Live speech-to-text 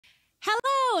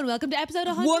Hello and welcome to episode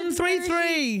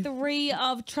 133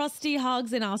 of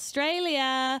TrustyHogs in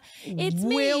Australia. It's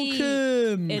me.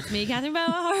 Welcome. It's me, Catherine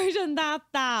Bauer, and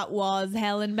that was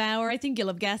Helen Bauer. I think you'll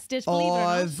have guessed it. Believe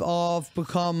it or not. I've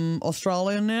become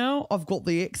Australian now. I've got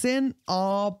the accent.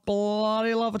 I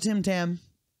bloody love a Tim Tam.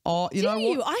 Oh, you know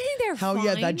what? I think they're fine. Hell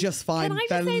yeah, they're just fine. Can I just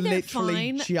they're say they're literally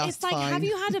fine? just it's like, fine. have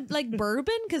you had a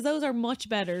bourbon? Because those are much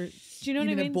better. Do you know what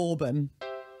I mean? A bourbon.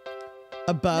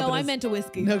 A bourbon. No, I meant a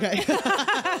whiskey. Okay.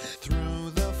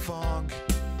 Through the fog,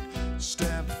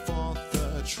 step forth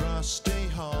the trusty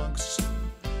hogs.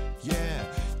 Yeah,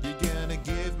 you're gonna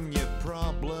give them your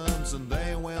problems and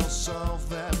they will solve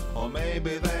them. Or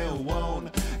maybe they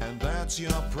won't, and that's your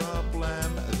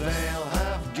problem. They'll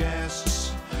have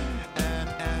guests and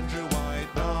Andrew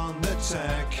White on the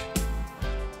tech.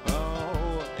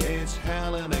 Oh, it's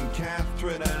Helen and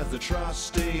Catherine as the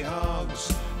trusty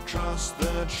hogs. Trust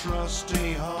the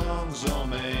trusty hogs, or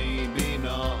maybe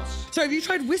not. So have you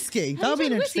tried whiskey? That would be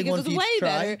an interesting one for you to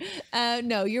try. Better.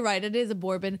 No, you're right. It is a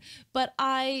bourbon. But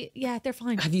they're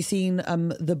fine. Have you seen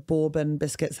the bourbon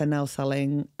biscuits they're now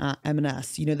selling at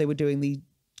M&S? You know, they were doing the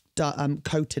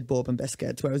coated bourbon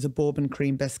biscuits, where it was a bourbon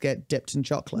cream biscuit dipped in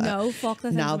chocolate. No, fuck,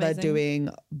 that sounds Now they're amazing. doing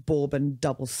bourbon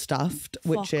double stuffed,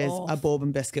 which is off. a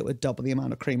bourbon biscuit with double the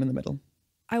amount of cream in the middle.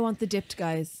 I want the dipped,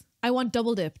 guys. I want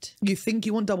double dipped. You think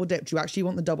you want double dipped, you actually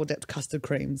want the double dipped custard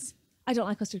creams. I don't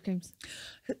like custard creams.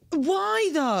 Why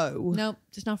though? No,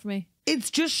 just not for me. It's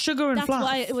just sugar and That's fluff.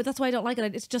 why I don't like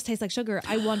it. It just tastes like sugar.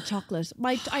 I want chocolate.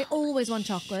 I always want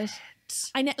chocolate.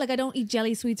 I don't eat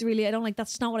jelly sweets really. I don't like.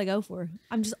 That's not what I go for.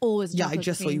 I'm just always. I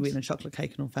just saw you eating a chocolate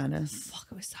cake. In all fairness, fuck,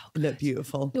 it was so it good. looked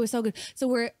beautiful. It was so good. So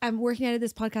we're working out of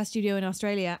this podcast studio in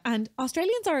Australia, and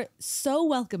Australians are so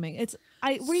welcoming.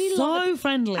 I really love it. So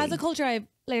friendly. As a culture,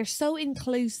 they're so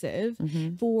inclusive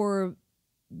for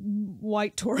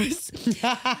white tourists.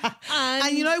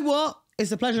 And you know what?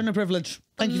 It's a pleasure and a privilege.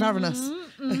 Thank you for having us.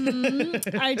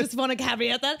 I just want to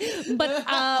caveat that. But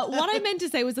what I meant to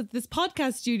say was that this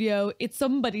podcast studio, it's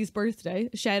somebody's birthday.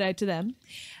 Shout out to them.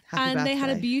 Happy They had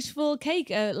a birthday. beautiful cake,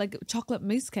 like chocolate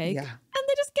mousse cake. Yeah. And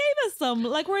they just gave us some.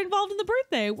 Like, we're involved in the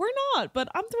birthday. We're not, but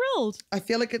I'm thrilled. I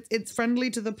feel like it's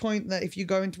friendly to the point that if you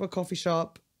go into a coffee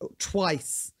shop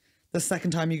twice, the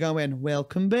second time you go in,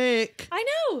 welcome back. I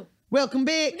know. Welcome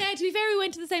back. Now, to be fair, we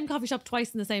went to the same coffee shop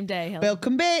twice in the same day. Helen.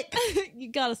 Welcome back.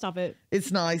 You gotta stop it.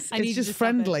 It's nice. I need It's you just to stop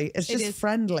friendly. it. It's It just is.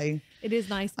 friendly. It is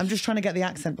nice. I'm just trying to get the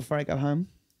accent before I go home.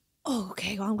 Oh,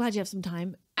 okay. Well, I'm glad you have some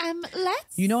time.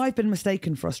 Let's. You know, I've been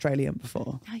mistaken for Australian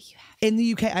before. No, you have. In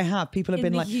the UK, I have. People have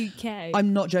In been the like, UK.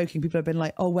 I'm not joking. People have been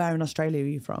like, oh, where in Australia are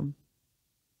you from?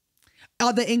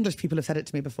 Other English people have said it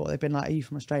to me before. They've been like, are you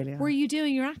from Australia? Were you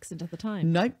doing your accent at the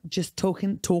time? Nope, just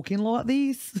talking like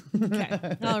these.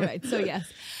 Okay. All right. So,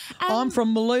 yes. I'm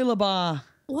from Mooloolaba.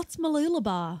 What's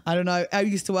Mooloolaba? I don't know. I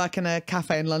used to work in a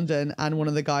cafe in London, and one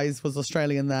of the guys was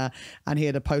Australian there, and he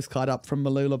had a postcard up from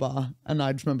Mooloolaba, and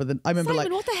I just remember Simon,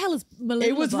 like what the hell is Mooloolaba?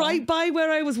 it was right by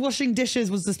where I was washing dishes.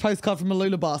 Was this postcard from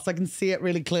Mooloolaba, so I can see it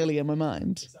really clearly in my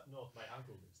mind. It's up north. My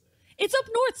uncle lives there. It's up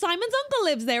north. Simon's uncle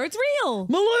lives there. It's real.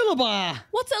 Mooloolaba.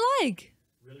 What's it like?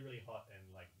 Really, really hot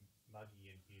and like muggy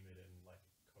and humid and like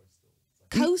coastal.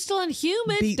 It's like Coastal and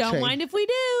humid. Beachy. Don't mind if we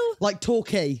do. Like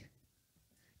Torquay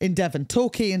in Devon.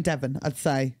 Torquay in Devon, I'd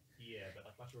say. yeah, but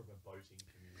like much more of a boating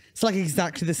community. It's like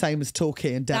exactly the same as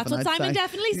Torquay in Devon. That's what Simon I'd say.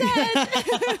 definitely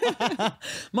said.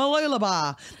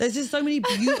 Mooloolaba. There's just so many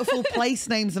beautiful place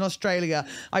names in Australia.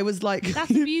 I was like,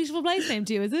 That's a beautiful place name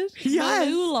too, is it? Yes.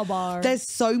 Mooloolaba. there's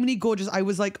so many gorgeous. I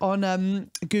was like on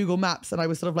Google Maps, and I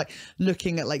was sort of like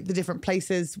looking at like the different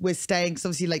places we're staying. Because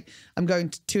obviously, like I'm going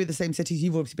to two of the same cities.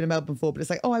 You've obviously been in Melbourne before, but it's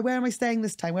like, oh, where am I staying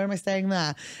this time? Where am I staying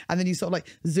there? And then you sort of like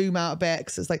zoom out a bit,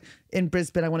 because it's like in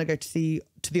Brisbane, I want to go to the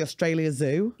Australia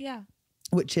Zoo, Yeah.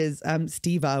 which is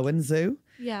Steve Irwin Zoo.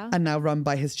 Yeah. And now run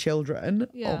by his children.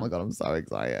 Yeah. Oh my God, I'm so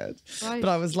excited. Right. But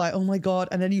I was like, oh my God.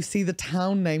 And then you see the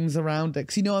town names around it.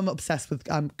 Because you know I'm obsessed with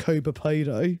Cobra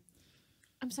Podo.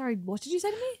 I'm sorry. What did you say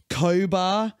to me?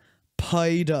 Cobra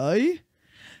Podo.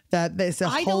 That there's a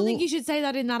I whole don't think you should say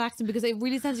that in that accent, because it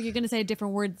really sounds like you're going to say a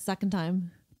different word the second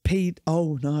time.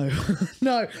 Oh no.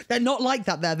 No, they're not like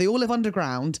that there. They all live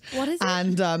underground. What is it?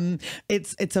 And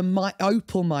it's a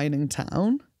opal mining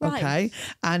town. Right. Okay.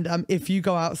 And if you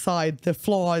go outside, the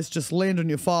flies just land on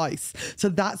your face. So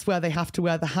that's where they have to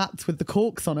wear the hats with the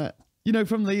corks on it. You know,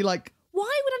 from the like.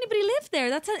 Why would anybody live there?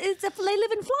 They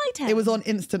live in Flytown. It was on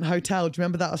Instant Hotel. Do you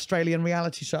remember that Australian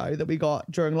reality show that we got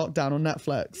during lockdown on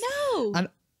Netflix? No. And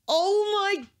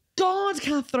oh my God,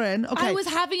 Catherine. Okay. I was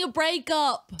having a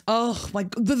breakup. Oh my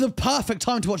God, the perfect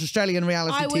time to watch Australian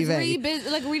reality I TV.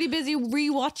 was really busy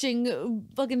rewatching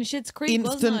fucking Schitt's Creek.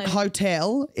 Instant wasn't I?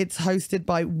 Hotel. It's hosted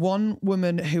by one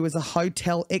woman who is a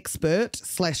hotel expert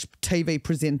 / TV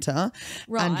presenter,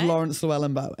 Right. and Lawrence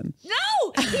Llewellyn-Bowen.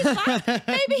 No, he's back.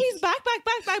 Maybe he's back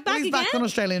Well, he's again. back on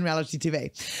Australian reality TV.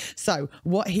 So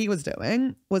what he was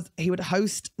doing was he would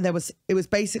host. It was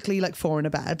basically like Four in a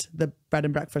Bed, the bed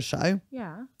and breakfast show.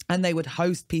 Yeah, And they would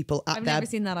host people at I've their. never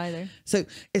seen that either. So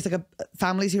it's like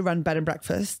families who run bed and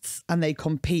breakfasts, and they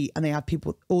compete, and they have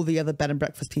people, all the other bed and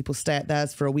breakfast people stay at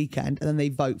theirs for a weekend, and then they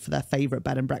vote for their favorite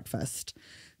bed and breakfast.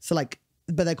 So like,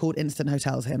 but they're called instant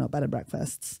hotels here, not bed and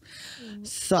breakfasts.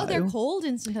 So Oh, they're called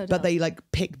instant hotels. but they like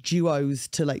pick duos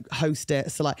to like host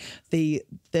it. So like the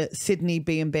Sydney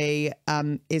B&B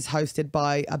is hosted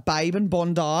by a Babe and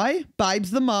Bondi.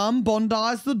 Babe's the mum,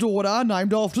 Bondi's the daughter,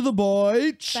 named after the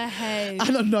beach. Behave.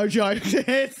 And no joke,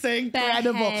 it's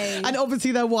incredible. Behave. And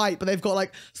obviously they're white, but they've got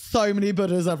like so many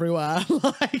Buddhas everywhere.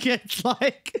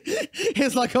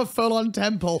 It's like a full-on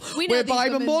temple. We know We're these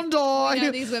Babe and women. Bondi. We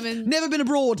know these women. Never been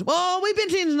abroad. Oh, we've been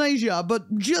to Indonesia,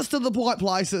 but just to the white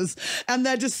places. And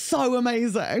they're just so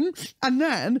amazing. And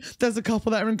then there's a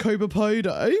couple that are in Cuba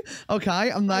Podi, okay?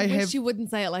 And I they wish have you wouldn't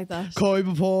say it like that.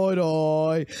 Cuba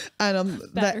Podi. And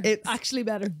Better. it's Actually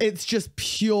better. it's just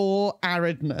pure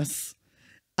aridness.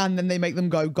 And then they make them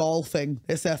go golfing.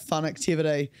 It's their fun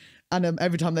activity. And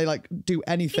every time they like do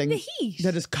anything, In the heat?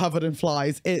 they're just covered in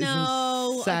flies. It's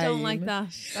No, insane. I don't like that.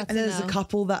 That's And there's no. a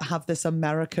couple that have this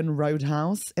American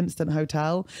Roadhouse instant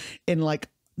hotel in like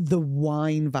the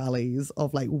wine valleys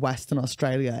of like Western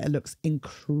Australia. It looks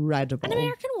incredible. An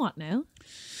American what now?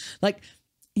 Like,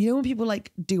 you know when people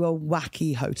like do a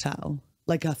wacky hotel,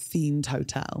 like a themed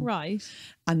hotel, Right.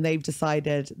 and they've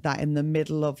decided that in the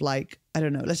middle of like, I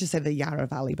don't know, let's just say the Yarra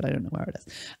Valley, but I don't know where it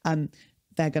is.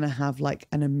 They're going to have like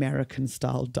an American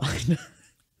style diner.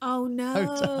 Oh no.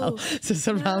 Hotel. So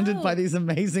surrounded No. by these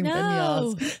amazing No.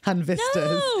 vineyards and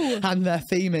vistas. No. And their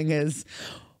theming is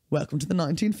welcome to the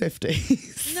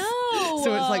 1950s. No.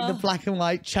 So it's like the black and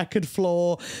white checkered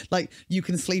floor. Like you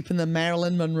can sleep in the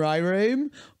Marilyn Monroe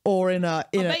room or in a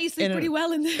I bet you sleep pretty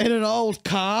well in there. in an old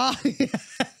car.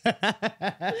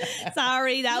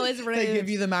 Sorry, that was rude. They give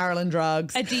you the Marilyn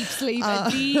drugs. a deep sleep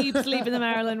in the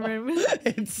Maryland room.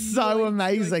 It's so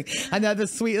amazing. And they're the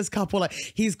sweetest couple. Like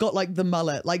he's got like the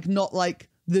mullet, like not like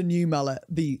the new mullet,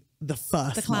 the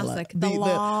first The mullet. classic, the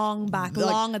long back, like,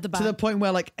 long at the back. To the point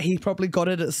where like he probably got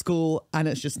it at school and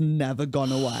it's just never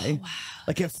gone away. Wow.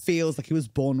 Like it feels like he was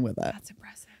born with it. That's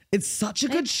impressive. It's such a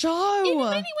good show. In many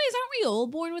ways, aren't we all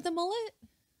born with a mullet?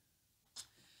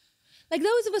 Like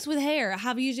those of us with hair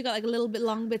have usually got like a little bit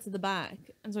long bits at the back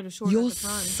and sort of short You're at the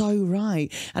front. so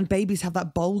right. And babies have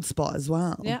that bald spot as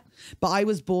well. Yeah. But I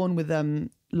was born with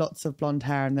lots of blonde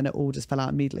hair and then it all just fell out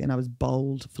immediately and I was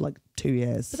bald for like 2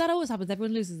 years. But that always happens.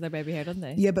 Everyone loses their baby hair, don't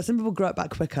they? Yeah, but some people grow it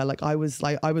back quicker. Like I was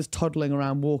toddling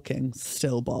around walking,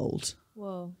 still bald.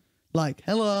 Whoa. Like,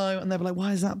 hello. And they were like,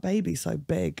 why is that baby so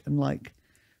big? And like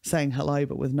saying hello,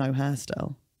 but with no hair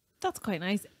still. That's quite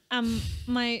nice.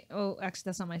 Actually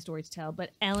that's not my story to tell,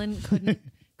 but Ellen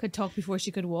could talk before she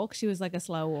could walk. She was like a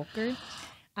slow walker.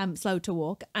 Slow to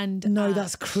walk. And No,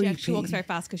 that's creepy. She walks very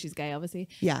fast because she's gay, obviously.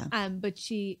 Yeah. But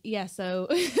so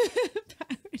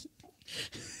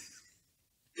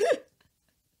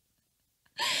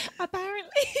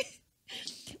apparently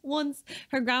once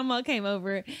her grandma came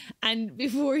over and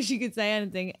before she could say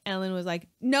anything, Ellen was like,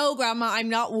 "No, grandma, I'm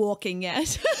not walking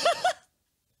yet."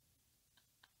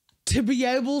 To be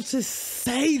able to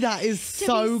say that is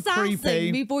so To be sassing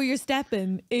creepy. before you're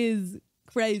stepping is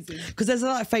crazy. Because there's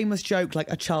that famous joke, like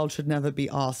a child should never be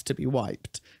asked to be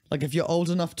wiped. Like if you're old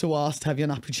enough to ask to have your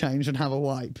nappy changed and have a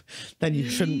wipe, then you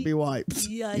shouldn't be wiped.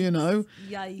 Yikes. You know?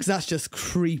 Yikes. Because that's just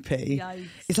creepy. Yikes.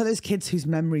 It's like those kids whose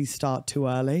memories start too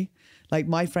early. Like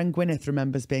my friend Gwyneth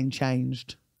remembers being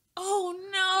changed. Oh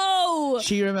no!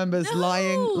 She remembers No.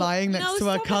 lying next No, to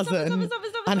her stop it, stop it, cousin stop it, stop it,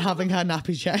 stop it, and stop having her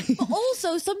nappy changed.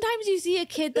 Also, sometimes you see a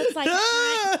kid that's like,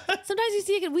 sometimes you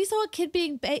see a kid. We saw a kid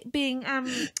being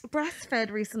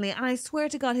breastfed recently, and I swear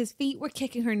to God, his feet were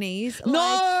kicking her knees.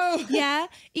 No! Like, yeah,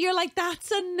 you're like,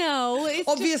 that's a no. It's just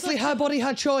Obviously, such her a- body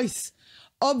had choice.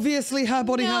 Obviously, her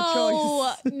body had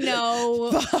choice.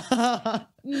 No,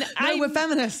 No, we're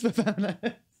feminists. We're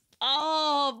feminists.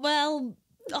 Oh well,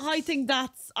 I think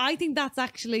that's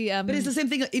actually But it's the same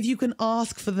thing. If you can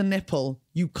ask for the nipple,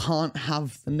 you can't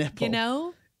have the nipple. you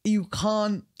know. You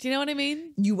can't. Do you know what I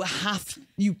mean? You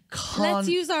can't. Let's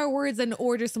use our words and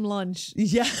order some lunch.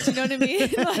 Yeah. Do you know what I mean?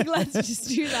 Like, let's just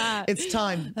do that. It's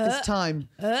time. It's time.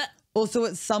 Also,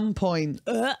 at some point,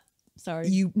 Sorry.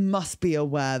 You must be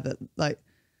aware that like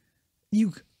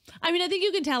you I mean, I think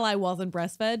you can tell I wasn't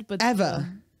breastfed, but ever.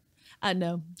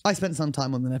 No. I spent some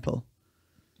time on the nipple.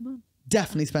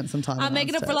 Definitely spent some time. I'm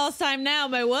making up for lost time now.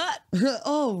 My what?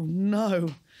 Oh no.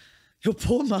 Your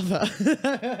poor mother.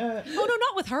 Oh no,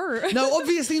 not with her. No,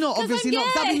 obviously not. 'Cause Obviously I'm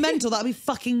not. That'd be gay. mental. That'd be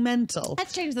fucking mental.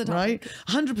 Let's change the Right? topic.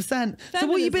 100%. So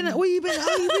what you been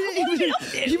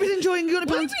you've been enjoying your What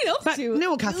have you been up Back- to? You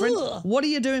know what, Catherine? Ugh. What are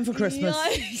you doing for Christmas?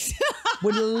 Yikes.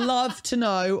 Would love to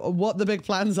know what the big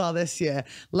plans are this year.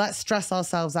 Let's stress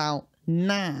ourselves out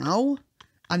now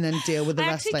and then deal with the I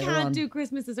rest actually later can't on. do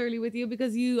Christmas this early with you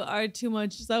because you are too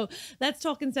much. So let's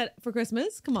talk instead for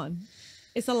Christmas. Come on.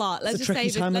 It's a lot. Let's It's a just tricky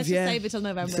save it. time Let's of just year. save it till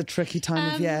November. It's a tricky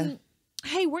time of year.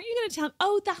 Hey, weren't you going to tell?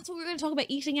 Oh, that's what we were going to talk about,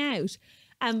 eating out.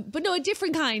 But no, a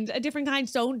different kind.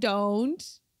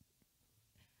 Don't.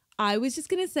 I was just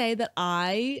going to say that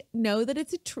I know that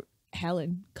it's a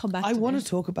Helen, come back. I want me. to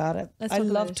talk about it. Let's I talk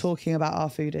about love it. talking about our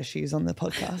food issues on the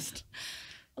podcast.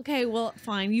 Okay, well,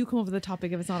 fine. You come up with a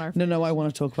topic if it's not our. No, I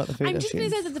want to talk about the food I'm issues. just going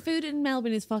to say that the food in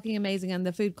Melbourne is fucking amazing and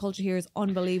the food culture here is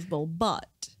unbelievable.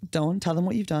 But Don't tell them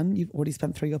what you've done. You've already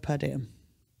spent 3 your per diem.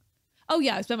 oh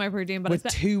yeah, I spent my per diem, but We're I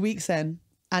spent 2 weeks in.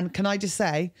 And can I just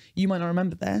say, you might not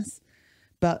remember this,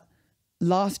 but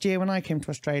last year when I came to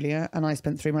Australia and I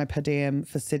spent 3 my per diem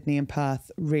for Sydney and Perth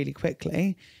really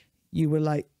quickly, you were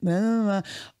like,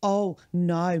 oh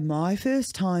no, my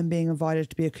first time being invited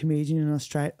to be a comedian in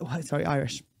Australia. Oh, sorry,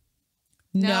 Irish.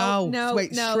 No,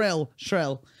 Wait, no.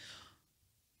 shrill.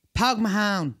 Pog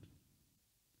Mahown.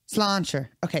 Sláinte.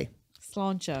 Okay.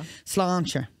 Sláinte.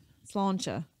 Sláinte.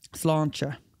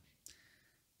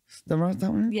 The right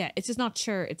that one? Yeah, it's just not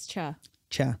chur, it's cha.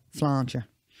 Sláinte.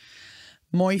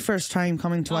 My first time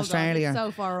coming to Oh God, Australia, it's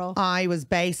so far off. I was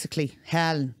basically,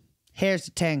 Helen, here's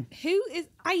the thing. Who is?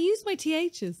 I use my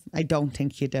THs. I don't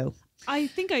think you do. I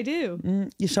think I do.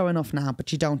 You show enough now,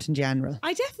 but you don't in general.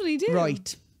 I definitely do.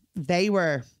 Right.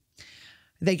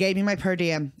 They gave me my per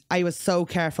diem. I was so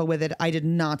careful with it. I did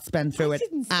not spend through it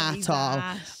didn't say at all.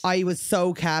 that. I was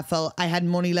so careful. I had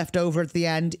money left over at the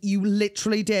end. You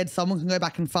literally did. Someone can go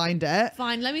back and find it.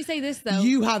 Fine. Let me say this though.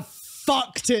 You have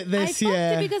fucked it I this fucked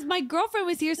year. it because my girlfriend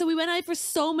was here, so we went out for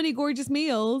so many gorgeous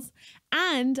meals,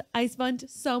 and I spent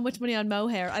so much money on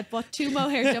mohair. I bought 2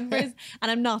 mohair jumpers,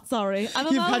 and I'm not sorry. I'm a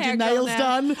You've mohair had your girl nails now.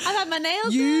 done. I've had my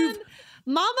nails You've- done.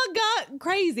 Mama got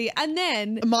crazy, and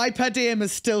then My per diem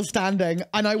is still standing,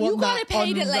 and I want you got that it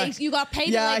paid on it late. rec- You got paid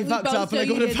Yeah, it I late. fucked we both up and I know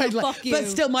got you it did, paid so late. fuck you. But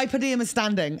still, my per diem is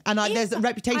standing, and there's a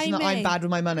reputation that I'm may. bad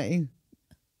with my money.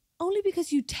 Only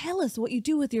because you tell us what you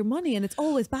do with your money, and it's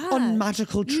always bad. On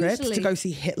magical trips to Usually. go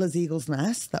see Hitler's Eagle's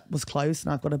Nest, that was closed,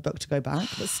 and I've got a book to go back.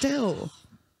 But still,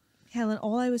 Helen,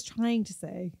 all I was trying to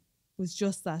say was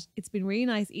just that it's been really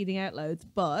nice eating out loads,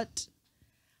 but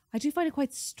I do find it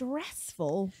quite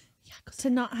stressful to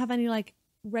not have any like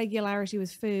regularity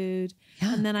with food,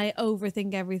 and then I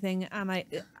overthink everything, and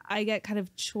I get kind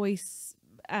of choice.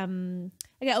 I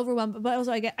get overwhelmed, but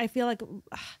also I feel like.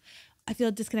 I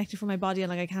feel disconnected from my body and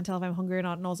like I can't tell if I'm hungry or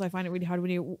not, and also I find it really hard when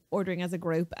you're ordering as a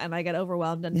group and I get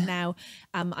overwhelmed, and now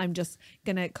I'm just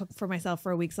gonna cook for myself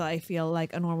for a week so I feel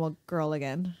like a normal girl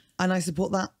again. and I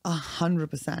support that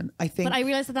 100%. I think. But I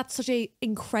realize that that's such a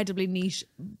incredibly niche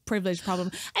privileged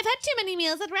problem. I've had too many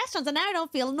meals at restaurants and now I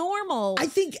don't feel normal. I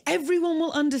think everyone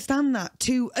will understand that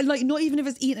too. And like, not even if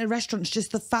it's eating at restaurants,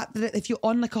 just the fact that if you're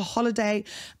on like a holiday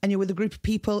and you're with a group of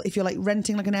people, if you're like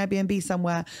renting like an Airbnb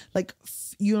somewhere, like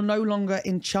you're no longer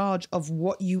in charge of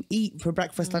what you eat for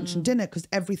breakfast, lunch and dinner, because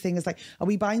everything is like, are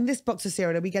we buying this box of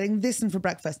cereal? Are we getting this in for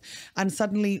breakfast? And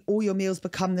suddenly all your meals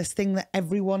become this thing that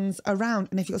everyone's around.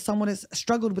 And if you're someone that's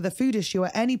struggled with a food issue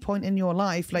at any point in your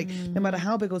life, like no matter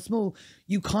how big or small,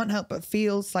 you can't help but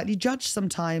feel slightly judged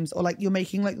sometimes, or like you're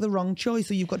making like the wrong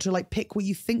choice, or you've got to like pick what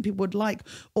you think people would like,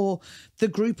 or the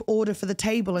group order for the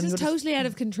table. And It's you're totally out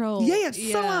of control. Yeah,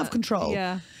 it's so out of control.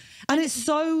 Yeah. And it's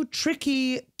so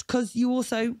tricky because you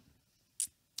also,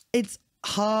 it's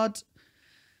hard.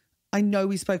 I know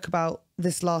we spoke about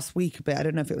this last week a bit. I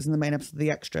don't know if it was in the main episode of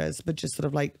the extras, but just sort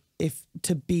of like if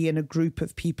to be in a group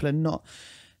of people and not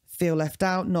feel left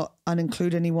out, not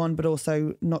uninclude anyone, but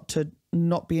also not to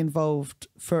not be involved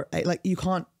for, like, you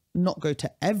can't not go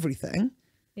to everything.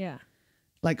 Yeah.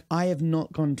 Like, I have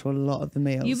not gone to a lot of the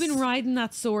meals. You've been riding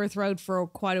that sore throat for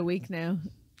quite a week now.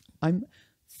 I'm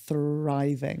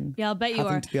thriving. Yeah, I'll bet you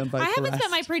having are. to be on vocal I haven't rest.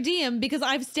 spent my per diem because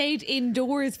I've stayed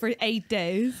indoors for 8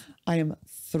 days. I am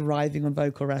thriving on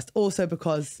vocal rest. Also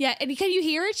because Yeah, and can you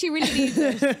hear it? She really needs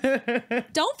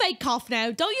it. Don't fake cough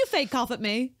now. Don't you fake cough at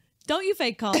me. Don't you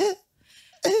fake cough.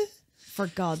 For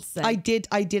God's sake.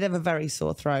 I did have a very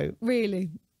sore throat.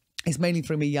 Really? It's mainly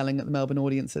through me yelling at the Melbourne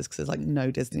audiences because there's like no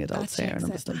Disney adults here, and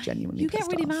I'm just like genuinely. You get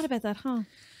pissed really off. mad about that, huh?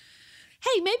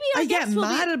 Hey, maybe our I get guests will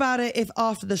mad about it if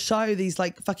after the show these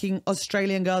like fucking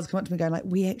Australian girls come up to me going like,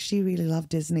 we actually really love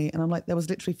Disney, and I'm like, there was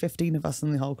literally 15 of us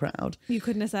in the whole crowd. You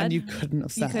couldn't have said. And you couldn't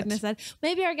have said. You couldn't have said.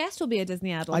 Maybe our guest will be a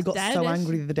Disney adult. I got Doubt so it,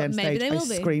 angry the day on but maybe stage. they I will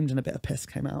be. screamed and a bit of piss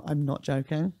came out. I'm not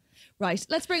joking. Right,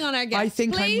 let's bring on our guest. I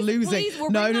think please, I'm losing. Please, we're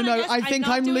No, bringing no, on no. our I guest. think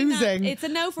not I'm doing that. losing. It's a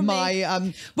no from my,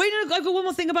 me. Wait, no, I've got one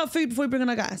more thing about food before we bring on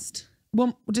our guest.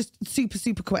 One, just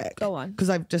super quick. Go on. Because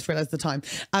I've just realised the time.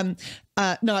 No,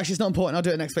 actually, it's not important. I'll do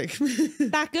it next week.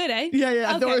 That good, eh?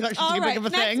 Yeah. I thought it was actually All too big of a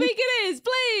Next thing. week it is.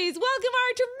 Please welcome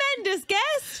our tremendous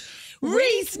guest,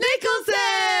 RHYS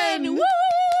Nicholson!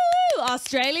 Woo!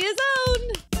 Australia's own.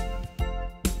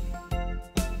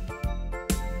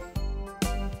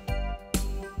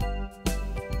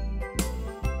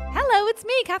 Hello, it's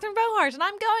me, Catherine Bohart, and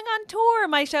I'm going on tour.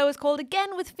 My show is called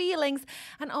Again with Feelings.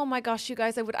 And oh my gosh, you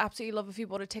guys, I would absolutely love if you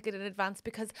bought a ticket in advance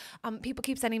because people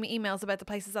keep sending me emails about the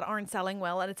places that aren't selling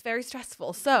well, and it's very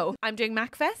stressful. So I'm doing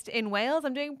MacFest in Wales.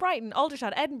 I'm doing Brighton,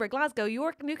 Aldershot, Edinburgh, Glasgow,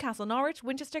 York, Newcastle, Norwich,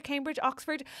 Winchester, Cambridge,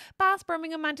 Oxford, Bath,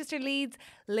 Birmingham, Manchester, Leeds,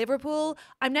 Liverpool.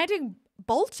 I'm now doing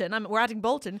Bolton. We're adding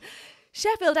Bolton.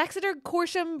 Sheffield, Exeter,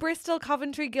 Corsham, Bristol,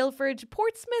 Coventry, Guildford,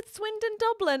 Portsmouth, Swindon,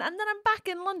 Dublin, and then I'm back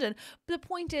in London. But the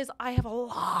point is, I have a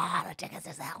lot of tickets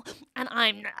to sell, and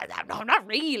I'm not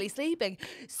really sleeping.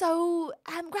 So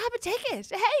grab a ticket.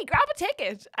 Hey, grab a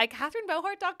ticket at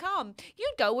catherinebohart.com.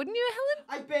 You'd go, wouldn't you, Helen?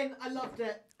 I've been. I loved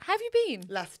it. Have you been?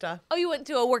 Leicester. Oh, you went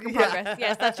to a work in progress. Yeah.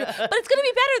 Yes, that's true. But it's going to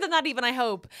be better than that, even, I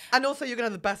hope. And also, you're going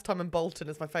to have the best time in Bolton.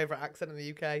 It's my favourite accent in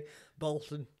the UK.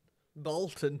 Bolton.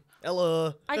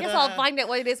 Hello. I guess I'll find out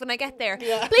what it is when I get there.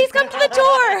 Yeah. Please come to the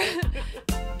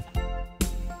tour.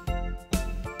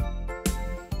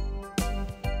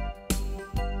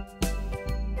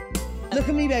 Look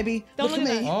at me, baby. Don't look look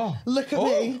at at me. that. Oh. Look at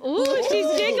me. Ooh,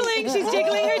 she's jiggling. She's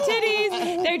jiggling her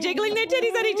titties. They're jiggling their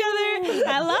titties at each other.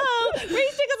 Hello. RHYS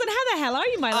Nicholson, how the hell are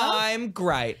you, my love? I'm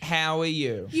great. How are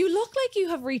you? You look like you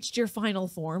have reached your final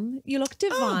form. You look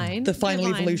divine. The final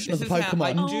Divine. evolution of the This is how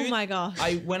I Pokemon. do- Oh my gosh.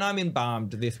 When I'm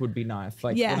embalmed, this would be nice.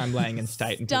 Like Yeah. when I'm laying in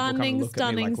state and people come and Stunning, look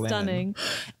at me stunning, like lemon.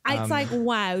 stunning. It's like,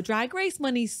 wow, Drag Race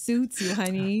money suits you,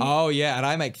 honey. Oh yeah, and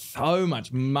I make so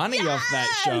much money off that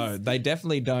show. They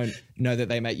definitely don't know that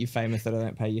they make you famous that I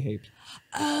don't pay you heaps.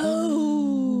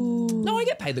 Oh. No, I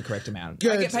get paid the correct amount.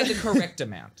 Good. I get paid the correct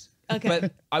amount. Okay.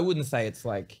 But I wouldn't say it's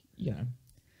like, Well-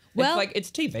 it's like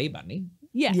it's TV money.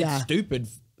 Yeah. Yeah. Stupid.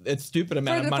 It's stupid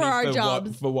amount For of our money for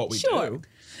jobs. what we Sure. do.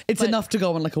 It's But- enough to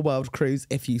go on like a world cruise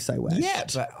if you so wish. Yeah,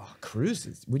 but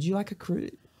cruises. Would you like a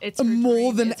cruise? It's her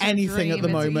More dream. than It's her anything at the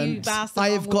dream. It's- moment. you've asked the I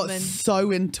wrong have got woman. so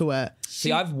into it.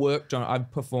 See, I've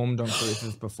performed on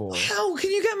cruises before. How can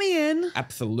you get me in?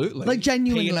 Absolutely. Like,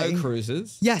 genuinely? P&O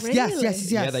cruises. Yes, yes, Really?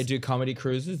 yes. Yeah, they do comedy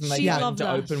cruises and they She go loved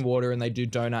into that. open water and they do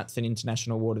donuts in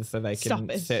international waters so they Stop can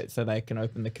it. so they can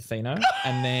open the casino.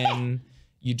 And then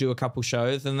you do a couple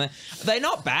shows and they're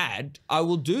not bad. I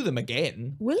will do them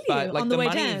again. Will you? But like On the way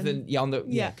money down? isn't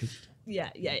yeah. 'Cause Yeah.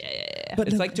 But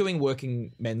it's look- like doing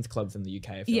working men's clubs in the UK.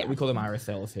 I feel Yeah. like. We call them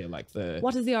RSLs here. Like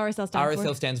What does the RSL stand RSL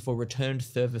for? stands for Returned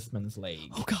Servicemen's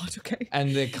League. Oh God, okay.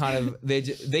 And they're kind of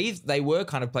they were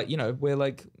kind of like, we're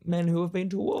like men who have been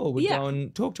to war would Yeah. go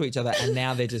and talk to each other, and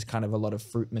now they're just kind of a lot of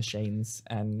fruit machines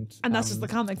and And that's just the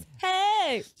comics.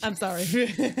 Hey! I'm sorry.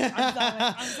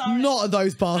 I'm sorry. Not at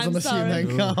those bars, I'm I'm sorry.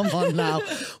 assuming. Come on now.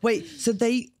 Wait, so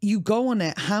you go on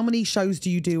it. How many shows do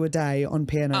you do a day on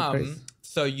P&O Cruise?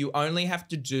 So you only have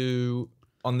to do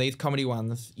on these comedy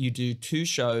ones, you do 2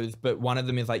 shows, but one of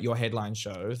them is like your headline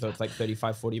show. So it's like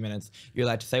 35, 40 minutes. You're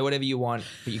allowed to say whatever you want,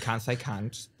 but you can't say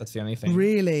cunt. That's the only thing.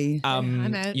 Really?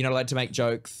 I'm out. You're not allowed to make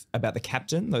jokes about the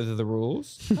captain. Those are the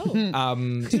rules. Oh.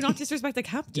 Do not disrespect the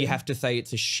captain. You have to say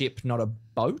it's a ship, not a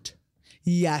boat.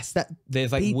 Yes, that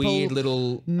There's like people- weird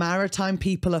little... maritime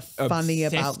people are funny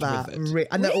Obsessed about that. with it.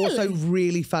 And they're also Really?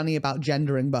 really funny about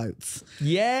gendering boats.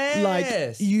 Yes.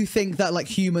 Like, you think that like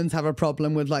humans have a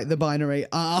problem with like the binary. It's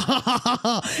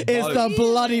the Boat.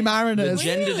 bloody The mariners.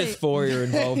 gender dysphoria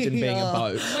involved in being a Yeah.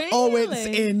 boat. Oh, it's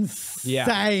Really?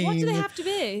 insane. What do they have to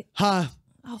be? Huh.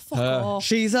 Oh, fuck off.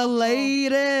 She's a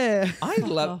lady. I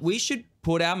love... We should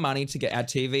put our money to get our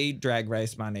TV drag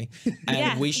race money, and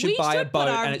Yes, we should we buy should a put boat,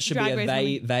 our and it should be drag a race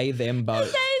money. they them boat.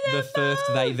 They, them The first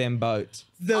boat. they them boat,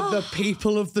 The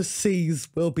people of the seas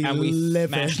will be and we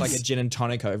livid. smash like a gin and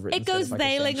tonic over it. It instead goes of like a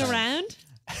sailing champagne. around.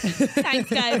 Thanks,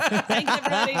 guys. Thanks,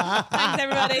 everybody. Thanks,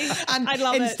 everybody. And I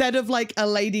love it. instead of like a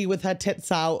lady with her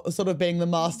tits out sort of being the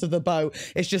master of the boat,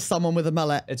 it's just someone with a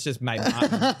mullet. It's just May Martin.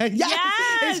 Yes,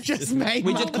 Yes! it's just me.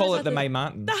 We just call it the that's May it.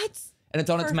 Martin, That's and it's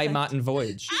on its May perfect. Martin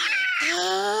voyage.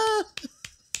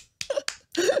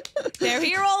 They're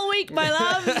here all week, my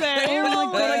loves. They're here Oh my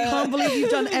all God, I week. can't believe you've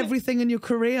done everything in your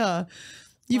career.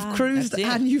 You've Wow. cruised That's it.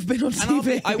 and you've been on And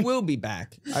TV. I will be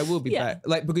back. I will be Yeah. back.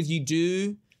 Like, because you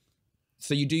do.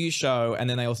 So you do your show, and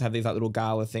then they also have these like little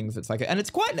gala things. It's like, and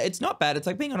it's not bad. It's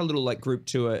like being on a little like group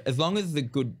tour, as long as the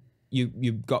good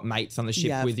you've got mates on the ship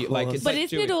Yeah, with of you. Like, course. it's But like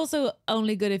isn't it also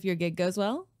only good if your gig goes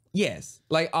well? Yes.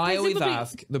 Like I always Presumably-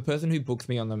 ask, the person who books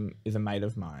me on them is a mate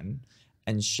of mine,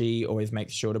 and she always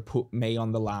makes sure to put me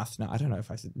on the last night. I don't know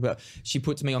if I said, but she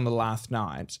puts me on the last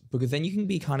night because then you can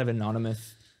be kind of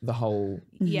anonymous the whole,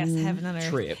 Yes, heaven on earth.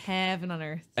 Trip. Heaven on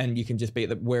earth. and you can just be at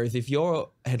the, whereas if you're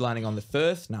headlining on the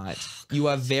first night, you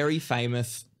are very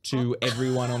famous to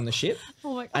everyone on the ship.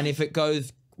 Oh my God. And if it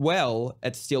goes well,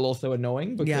 it's still also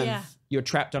annoying because Yeah. Yeah. you're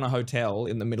trapped on a hotel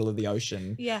in the middle of the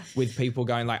ocean Yeah. with people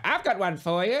going like, I've got one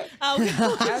for you. Oh,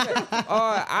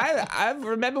 I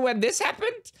remember when this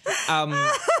happened.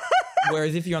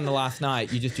 Whereas if you're on the last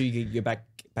night, you just do you're back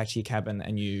to your cabin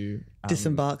and you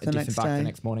Disembark the next day. the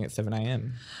next morning at 7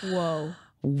 a.m. whoa.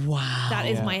 Wow. That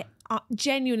is Yeah. my,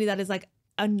 genuinely, that is like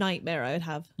a nightmare I would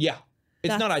have. Yeah,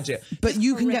 it's not That's- ideal. But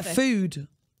you can get horrific. food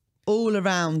all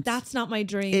around. That's not my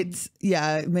dream. It's,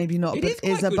 yeah, maybe not, It but is it's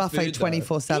quite a good buffet food, though.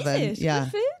 24/7. Is it? Yeah.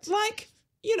 Good food? Like,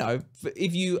 you know,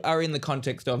 if you are in the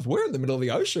context of we're in the middle of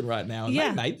the ocean right now and Yeah.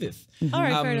 they made this. All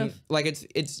right, fair enough. Like it's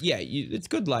it's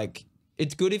good. Like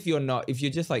it's good if you're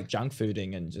just like junk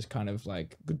fooding and just kind of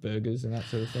like good burgers and that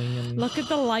sort of thing. And Look at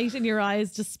the light in your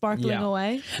eyes just sparkling Yeah.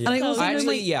 away. And I also know,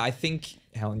 actually, like, yeah, I think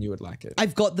Helen, you would like it.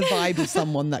 I've got the vibe of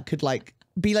someone that could like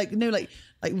be like, no, like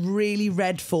really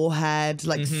red forehead,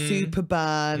 like super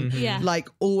burn, Yeah. like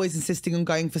always insisting on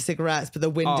going for cigarettes, but the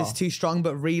wind is too strong,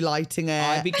 but relighting it.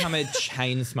 I become a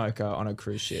chain smoker on a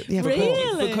cruise ship. Yeah, of because, course.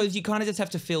 Really? because you kind of just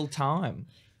have to fill time.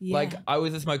 Yeah. Like I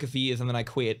was a smoker for years and then I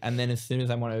quit, and then as soon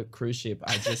as I'm on a cruise ship,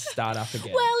 I just start up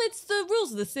again. Well, it's the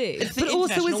rules of the sea. But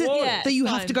also, is it Yeah, that you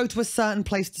it's have to fine. go to a certain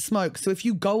place to smoke? So if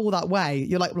you go all that way,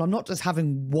 you're like, well, I'm not just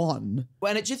having one.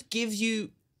 And it just gives you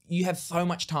have so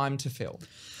much time to fill.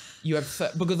 You have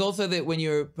because also that when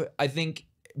I think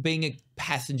being a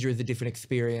passenger is a different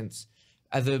experience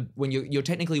when you're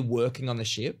technically working on the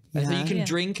ship, and so you can Yeah.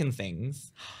 drink and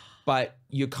things, but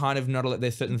you're kind of not allowed.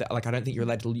 There's certain like I don't think you're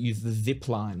allowed to use the zip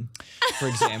line, for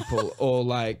example, or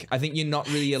like I think you're not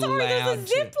really allowed. there's a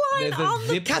zip line There's a on the-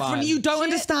 zip Catherine, line. you don't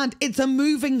understand. It's a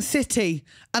moving city.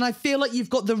 And I feel like you've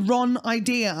got the wrong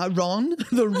idea,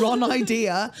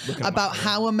 idea about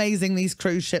how amazing these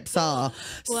cruise ships are.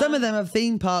 Some of them have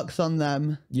theme parks on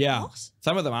them. Yeah.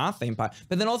 Some of them are theme park,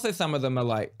 but then also some of them are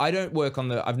like, I've not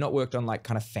worked on like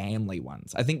kind of family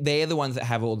ones. I think they're the ones that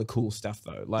have all the cool stuff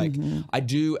though. Like I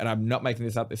do, and I'm not making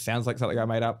this up. It sounds like something I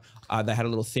made up. They had a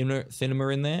little cinema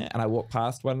in there, and I walked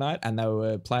past one night and they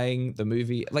were playing the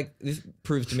movie. Like this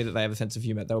proves to me that they have a sense of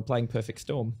humor. They were playing Perfect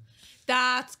Storm.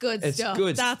 That's good It's stuff.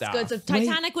 good That's stuff. good stuff.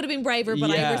 Titanic would have been braver, but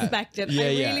I respect it. Yeah, I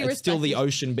really yeah. respect It's still the it.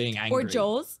 ocean being angry. Or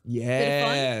Jaws.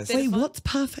 Yes. Bit of Wait, fun. what's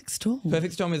Perfect Storm?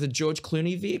 Perfect Storm is a George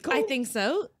Clooney vehicle. I think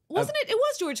so. Wasn't it? It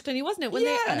was George Clooney, wasn't it? When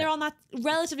Yeah. they're on that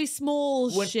relatively small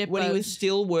ship. when he boat. was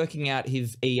still working out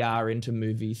his ER into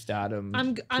movie stardom.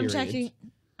 I'm period. checking.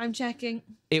 I'm checking.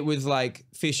 It was like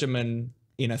fishermen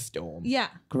in a storm. Yeah.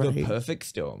 Great. The perfect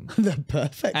storm. The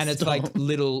Perfect And it's Storm. like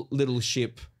little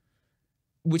ship,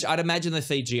 which I'd imagine the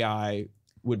CGI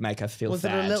would make us feel Was it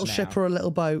sad a little now. ship or a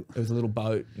little boat? It was a little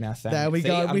boat. Now, Sam. There we See,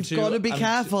 go. I'm We've got to be I'm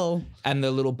careful. and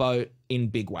the little boat in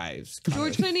big waves. kind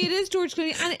George of. Clooney. It is George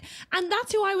Clooney, and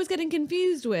that's who I was getting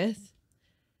confused with,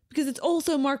 because it's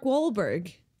also Mark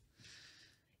Wahlberg.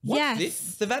 What's Yes.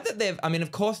 this? The fact that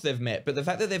of course they've met, but the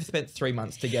fact that they've spent 3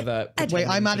 months together. Wait, pretending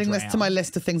I'm to adding this to drown. my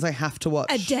list of things I have to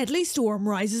watch. A deadly storm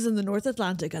rises in the North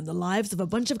Atlantic, and the lives of a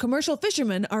bunch of commercial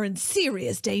fishermen are in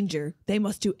serious danger. They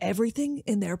must do everything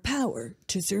in their power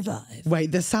to survive.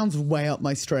 Wait, this sounds way up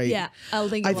my street. Yeah, I'll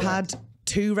think I've about had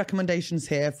 2 recommendations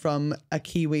here from a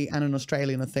Kiwi and an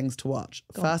Australian of things to watch.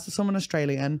 First is someone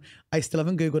Australian. I still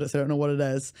haven't Googled it, so I don't know what it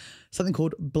is. Something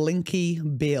called Blinky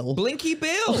Bill. Blinky Bill.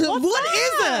 What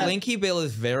is it? Blinky Bill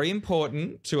is very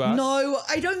important to us. No,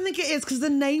 I don't think it is because the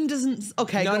name doesn't.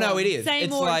 Okay, No, go no, on. it is. Say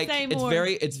It's more, like say it's more.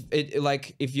 very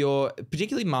like if you're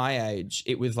particularly my age,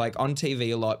 it was like on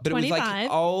TV a lot, but it was 25. like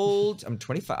old. I'm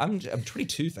 25. I'm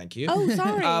 22. Thank you. Oh,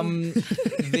 sorry.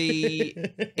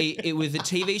 It was a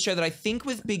TV show that I think think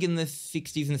was big in the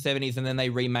 60s and 70s, and then they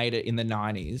remade it in the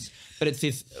 90s. But it's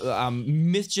this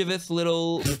mischievous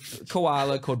little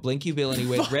koala called Blinky Bill, and he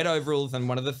wears red overalls, and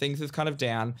one of the things is kind of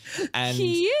down. And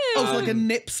Cute. Oh, it's like a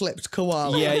nip-slipped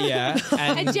koala. yeah.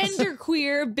 And A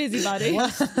genderqueer busybody.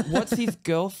 what's his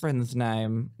girlfriend's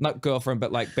name? Not girlfriend,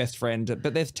 but like best friend.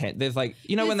 But there's like,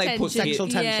 you know, when they put tension. Sexual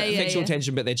tension. sexual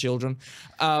tension, but they're children.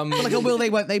 Like a will they,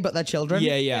 won't they, but they're children.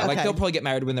 Yeah. Like Okay. they'll probably get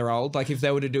married when they're old. Like if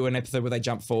they were to do an episode where they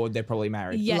jump forward, they're probably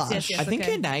married. Yes. I think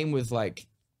okay. her name was like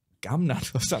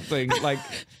Gumnut or something. Like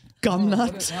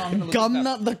Gumnut. Now I'm gonna look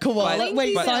Gumnut the koala. But-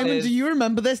 Wait, but Simon, there's- do you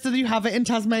remember this? Did you have it in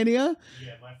Tasmania?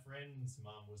 Yeah, my friend's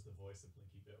mum was the voice of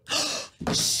Blinky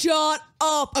Bill. Shut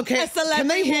up. Okay, A celebrity can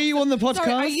they hear you on the podcast?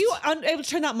 Sorry, are you unable to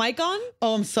turn that mic on?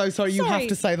 Oh, I'm so sorry. You have Sorry.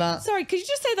 to say that. Sorry, could you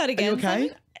just say that Are again? you okay?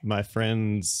 Simon?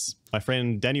 My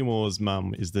friend Daniel Moore's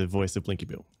mum is the voice of Blinky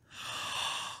Bill.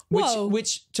 Whoa.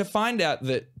 which to find out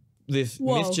that this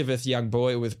Whoa. mischievous young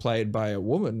boy was played by a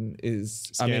woman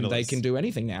is, I mean, they Scandalous. can do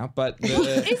anything now. But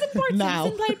Isn't Bart Now.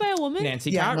 Simpson played by a woman?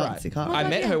 Nancy Yeah, Cartwright. Nancy Cartwright. I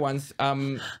met yeah. her once at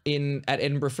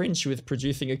Edinburgh Fringe. She was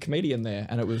producing a comedian there,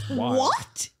 and it was wild.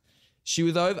 What? She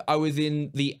was over. I was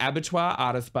in the Abattoir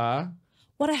Artist Bar.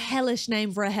 What a hellish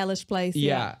name for a hellish place.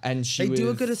 Yeah, and she They do a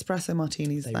was- good espresso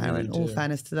martinis there, really in all do.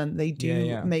 fairness to them. They do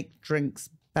Yeah. make drinks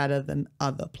better than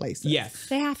other places. Yes.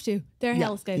 They have to. They're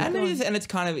hellscapes. And Go it on. is, and it's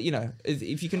kind of, you know,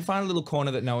 if you can find a little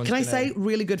corner that no one's Can I gonna- say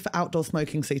really good for outdoor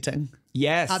smoking seating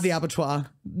yes at the abattoir?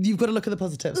 You've got to look at the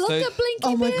positives. Look So- at Blinky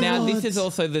Oh my Bill. God. Now this is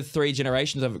also the 3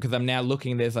 generations of it, because I'm now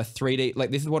looking. There's a 3D,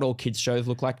 like this is what all kids shows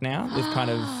look like now. This kind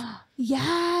of.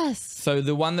 Yes. So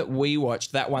the one that we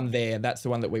watched, that one there, that's the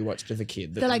one that we watched as a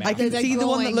kid. They're like- I can They're see the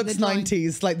one that drawing, looks they're drawing.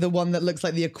 90s, like the one that looks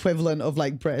like the equivalent of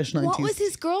like British 90s. What was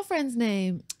his girlfriend's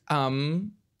name?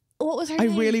 What was her I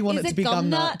name? really want Is it to be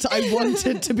Gumnut? Gumnut. I want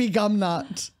it to be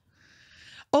Gumnut.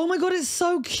 Oh my God, it's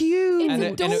so cute. It's and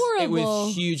it adorable.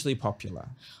 was hugely popular.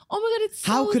 Oh my God, it's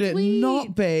so How could it sweet.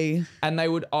 not be? And they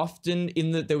would often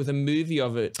there was a movie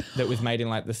of it that was made in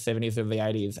like the 70s or the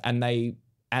 80s, and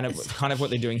it was kind of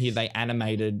what they're doing here. They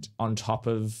animated on top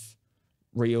of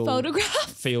real Photograph?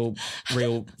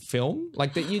 real film.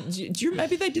 Like that. Do you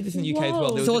maybe they did this in the UK as well? Whoa.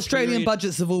 There was So a Australian period-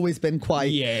 budgets have always been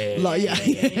quite Yeah. like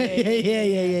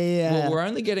yeah. Well, we're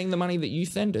only getting the money that you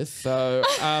send us. So,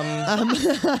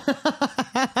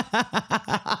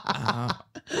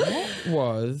 what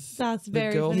was That's the very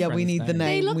funny. girlfriend's Yeah, we need the They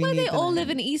name. look we like need they the all name. live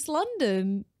in East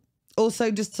London.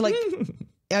 Also, just to like,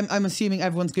 I'm assuming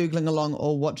everyone's Googling along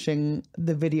or watching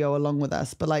the video along with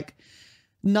us, but like,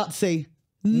 Nutsy.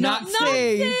 Nutsy.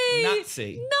 Nutsy.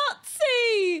 Nutsy.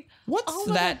 Nutsy. What's Oh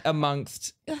my that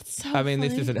amongst? That's so I mean,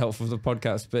 this funny. isn't helpful for the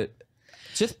podcast, but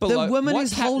just below The woman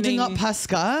what's who's holding up happening- her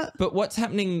skirt. But what's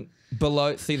happening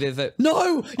below? See, there's a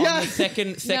No, on yeah. the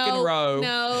second No, row.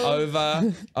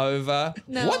 no. Over.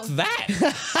 No. What's that?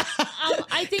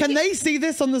 I think Can they see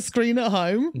this on the screen at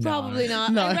home? probably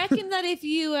not. No. I reckon that if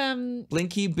you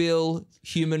Blinky Bill,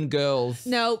 human girls.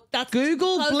 no, that's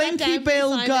Google close that Blinky down, Bill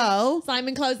Simon. girl.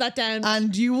 Simon, close that down.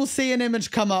 And you will see an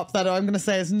image come up that I'm going to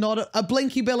say is not a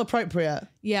Blinky Bill appropriate.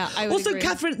 yeah, I would Also, agree.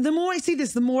 Catherine, the more I see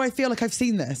this, the more I feel like I've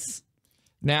seen this.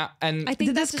 Now and I think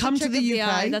Did that's this just a come to trick the of the UK?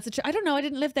 eye. That's a I don't know. I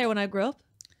didn't live there when I grew up.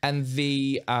 and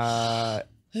the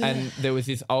and there was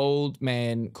this old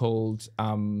man called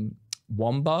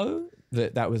Wombo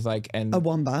that was like, and A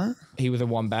wombat. he was a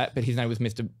wombat, but his name was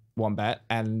Mr. Wombat,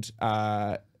 and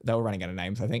they were running out of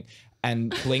names, I think.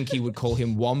 And Blinky would call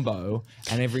him Wombo,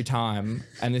 and every time,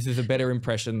 and this is a better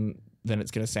impression than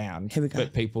it's going to sound, Here we go.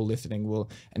 but people listening will,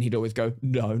 and he'd always go,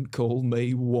 "Don't call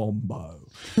me Wombo,"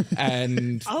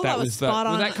 and Oh, that that was was spot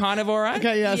on. Was that kind of all right?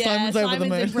 Okay, yeah, Simon's over the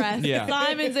moon. impressed. Yeah.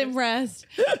 Simon's impressed.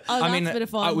 Oh, that's I mean, a bit of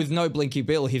fun. with no Blinky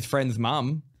Bill, his friend's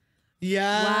mum.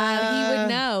 Yeah. Wow, he would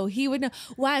know. He would know.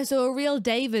 Wow, so a real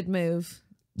David move.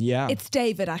 Yeah, It's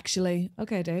David, actually.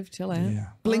 Okay, Dave, chill out. Yeah.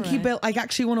 Blinky All right. Bill, I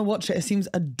actually want to watch it. It seems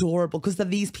adorable because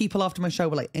these people after my show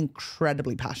were like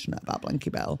incredibly passionate about Blinky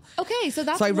Bill. Okay, so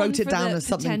that's So I one wrote it for down the as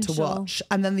something to potential. watch.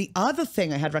 And then the other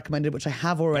thing I had recommended, which I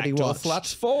have already Backdoor watched.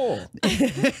 Sluts 4.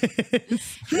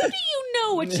 How do you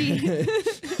know what she...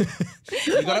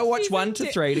 You got to watch 1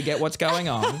 to 3 to get what's going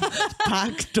on.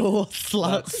 Backdoor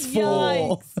Sluts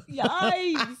 4.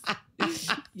 Yikes.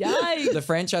 Yikes. The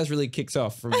franchise really kicks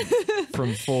off from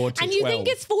 4 to And you 12. think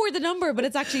it's 4 the number, but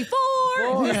it's actually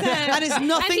 4. And it's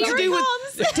nothing And to here do it with,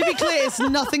 comes. to be clear, it's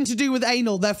nothing to do with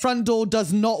anal. Their front door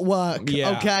does not work,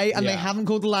 Yeah, okay? And they yeah. haven't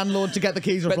called the landlord to get the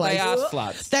keys But replaced. they are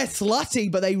sluts. They're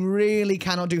slutty, but they really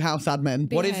cannot do house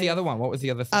admin. What is the other one? What was the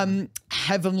other thing?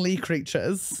 Heavenly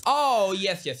Creatures. Oh,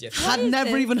 yes. Had is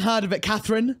never this? even heard of it,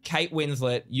 Catherine. Kate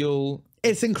Winslet.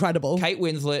 It's incredible. Kate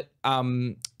Winslet.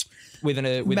 with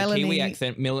a Melanie. Kiwi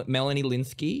accent, Melanie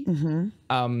Linsey.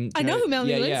 I know who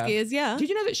Melanie Linsey is, yeah. Did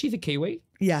you know that she's a Kiwi?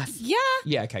 Yes. Yeah.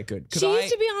 Yeah, okay, good. She used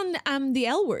to be on the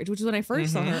L Word, which is when I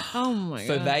first saw her. Oh my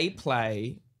So god. they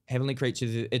play Heavenly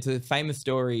Creatures. It's a famous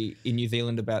story in New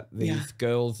Zealand about these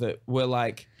girls that were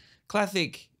like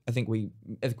classic. I think we,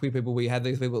 as queer people, we had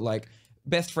these people like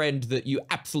best friend that you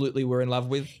absolutely were in love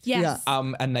with. Yes.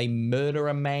 And they murder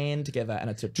a man together, and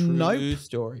it's a true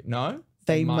story. No,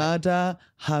 They murder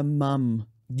her mum.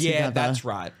 Yeah, together. that's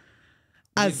right.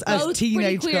 As Both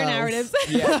teenage pretty queer girls. narratives.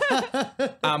 Yeah.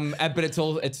 But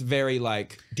it's very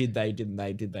like, did they, didn't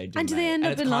they, did they, didn't And do they end and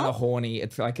up it's in kind love? of horny.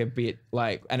 It's like a bit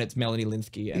like, and it's Melanie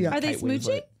Linsey and Yeah. Are they Kate Winslet.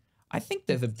 smooching? I think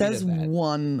there's a bit There's of that.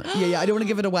 one. Yeah, I don't want to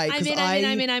give it away because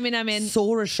I'm in.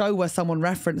 saw a show where someone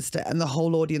referenced it and the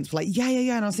whole audience were like, yeah.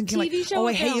 And I was thinking TV like, show oh, or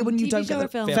I hate film? it when you TV don't show get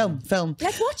or the film.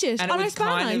 Let's watch it And it on our was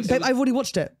kind spine. of- Babe, I've already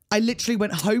watched it. I literally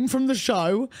went home from the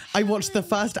show. I watched the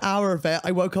first hour of it.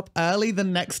 I woke up early the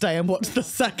next day and watched the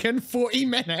second 40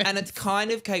 minutes. And it's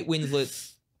kind of Kate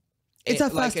Winslet's. It's her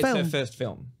first It's her film. first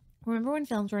film. Remember when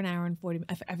films were an hour and 40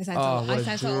 minutes? I sound Oh, so old. what I a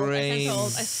sound so old. I sound so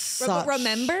old. Such-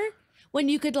 Remember when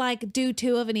you could like do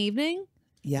 2 of an evening?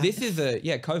 yeah. This is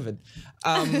COVID.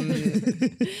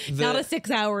 Not a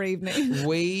 6-hour evening.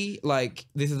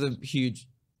 This is a huge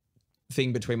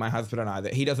thing between my husband and I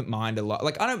that he doesn't mind a lot.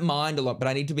 Like I don't mind a lot, but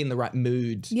I need to be in the right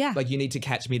mood. Yeah. Like you need to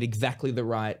catch me at exactly the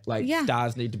right,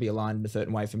 stars need to be aligned in a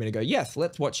certain way for me to go, yes,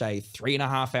 let's watch a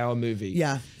 3.5-hour movie.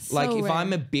 Yeah. Like So if rare.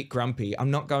 I'm a bit grumpy,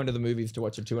 I'm not going to the movies to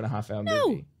watch a 2.5-hour No.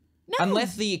 movie. No.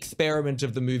 Unless the experiment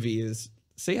of the movie is,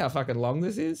 see how fucking long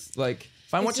this is? Like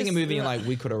if I'm It's watching a just- movie and like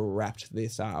we could have wrapped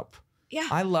this up. Yeah.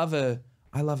 I love an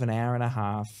hour and a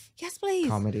half Yes, please.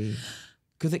 comedy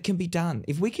because it can be done.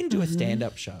 If we can do a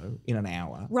stand-up show in an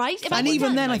hour, Right? If I And could even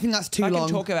tell- then, I think that's too I long.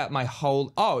 can talk about my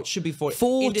whole. Oh, it should be 40.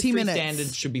 40 Industry minutes.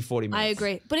 standards should be 40 minutes. I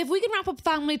agree. But if we can wrap up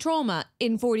family trauma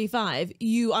in 45,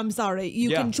 I'm sorry, you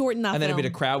Yeah. can shorten that and then film. a bit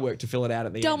of crowd work to fill it out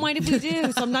at the Don't end. mind if we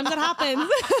do. Sometimes it happens.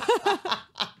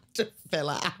 to fill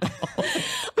out. I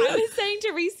was saying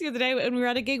to Reese the other day when we were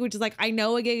at a gig, which is like, I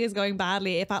know a gig is going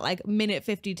badly. If at like minute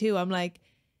 52, I'm like,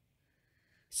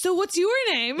 so what's your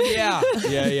name? Yeah.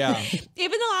 If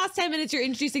in the last 10 minutes you're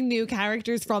introducing new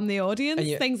characters from the audience, And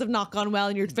you- things have not gone well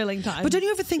and you're filling time. But don't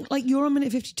you ever think like you're on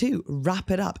minute 52? Wrap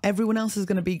it up. Everyone else is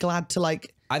going to be glad to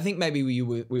like. I think maybe we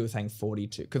were saying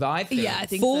 42 because I think yeah, I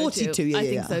think 42, so too. yeah, I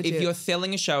think yeah. so too. if you're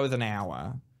selling a show as an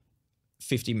hour,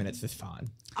 50 minutes is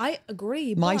fine. I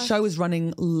agree. My but- show is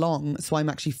running long, so I'm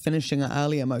actually finishing it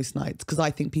earlier most nights because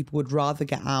I think people would rather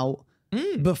get out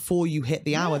before you hit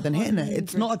the hour than hitting it.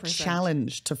 It's not a 100%.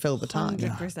 challenge to fill the time.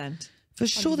 100%. For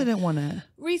sure, they don't want it.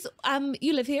 Reese,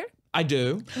 you live here. I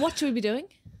do. What should we be doing?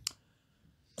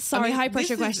 Sorry, I mean, high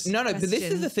pressure this is- question. No, but this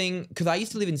is the thing because I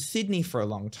used to live in Sydney for a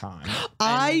long time.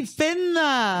 I've been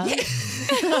there.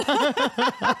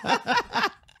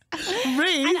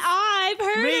 Reese, And I've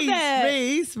heard of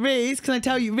it. Reese, can I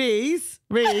tell you, Reese,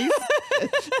 can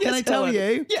I tell Helen.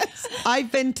 you? Yes.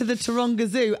 I've been to the Taronga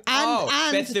Zoo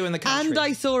best zoo in the country. and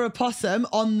I saw a possum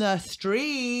on the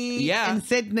street Yeah. in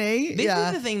Sydney. This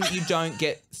is the thing that you don't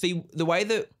get. See, the way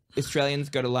that Australians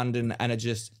go to London and are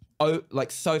just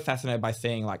so fascinated by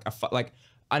seeing like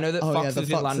I know that Oh, yeah, foxes the in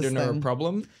foxes London are a thing.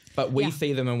 problem, but we Yeah.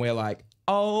 see them and we're like,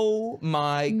 oh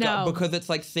my god, No. because it's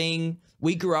like seeing.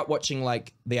 We grew up watching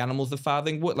like The Animals of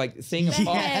Farthing Wood, like seeing a fox is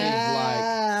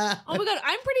like. Oh my god,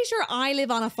 I'm pretty sure I live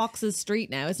on a fox's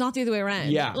street now. It's not the other way around.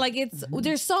 Yeah. Like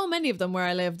there's so many of them where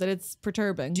I live that it's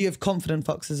perturbing. Do you have confident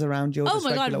foxes around you or Oh just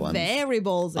my god, regular ones? very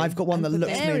ballsy. I've got one that looks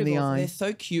me in Very the ballsy. eye. They're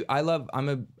so cute.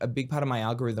 I'm a big part of my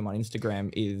algorithm on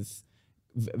Instagram is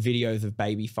videos of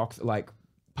baby fox, like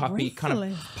puppy kind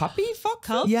Really? of puppy fox,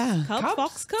 Cubs? Yeah. Cubs? Cubs?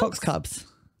 Fox cubs? Fox cubs.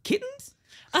 kittens,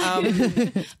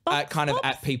 kind of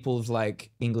at people's like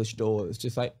English doors,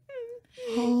 just like,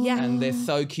 Yeah. and they're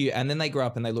so cute. And then they grow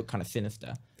up and they look kind of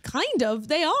sinister. Kind of.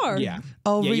 They are. Yeah.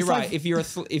 Oh, yeah, you're Reese, right. I've- if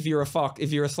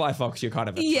you're a sly fox, you're kind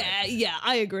of a Yeah,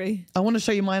 I agree. I want to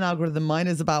show you mine algorithm. Mine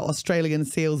is about Australian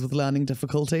seals with learning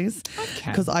difficulties.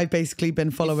 Okay. Because I've basically been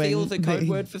following. Seals a code the-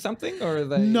 word for something, or are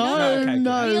they? No, okay, good.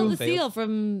 no. Neil the Seal. seal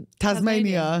from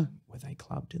Tasmania. Were they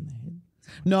clubbed in the head?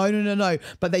 No.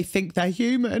 But they think they're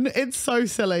human. It's so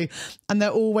silly. And they're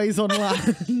always on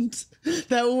land.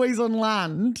 They're always on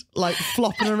land, like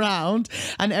flopping around.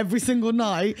 And every single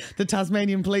night, the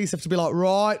Tasmanian police have to be like,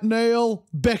 right, Neil,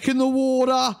 back in the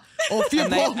water. Off you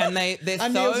pop. They're And so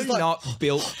Neil's just like- not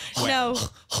built well. No,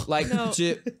 Like No.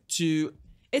 to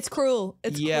it's cruel.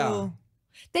 It's Yeah. cruel.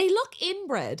 They look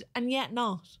inbred and yet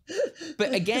not.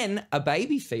 But again, a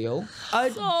baby seal.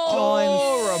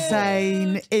 Oh,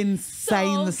 insane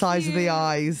So the size of the cute.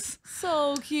 eyes.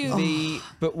 So cute.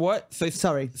 But what? So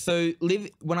Sorry. So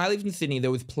when I lived in Sydney,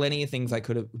 there was plenty of things I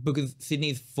could have, because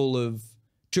Sydney's full of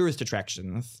tourist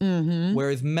attractions,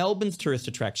 whereas Melbourne's tourist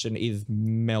attraction is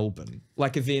Melbourne.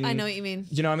 Like, as in, I know what you mean.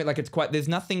 Do you know what I mean? Like, it's quite. There's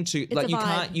nothing to like. a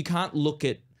vibe. You can't look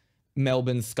at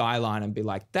Melbourne's skyline and be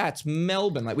like, that's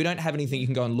Melbourne. Like, we don't have anything you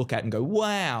can go and look at and go,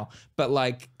 wow. But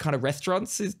like, kind of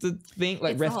restaurants is the thing.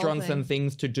 Like, It's the whole restaurants thing. and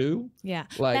things to do. Yeah.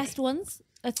 Like- Best ones.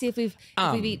 Let's see if we've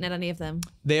eaten at any of them.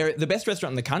 The best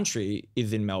restaurant in the country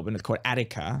is in Melbourne. It's called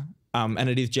Attica. And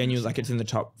it is genuine, like, it's in the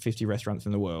top 50 restaurants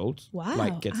in the world. Wow,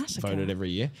 Like, gets Attica. voted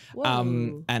every year.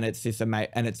 Whoa. And it's this and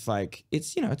it's like,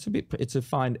 it's, you know,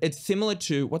 it's similar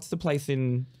to, what's the place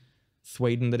in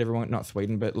Sweden that everyone, not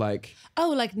Sweden, but like, Oh,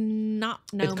 like not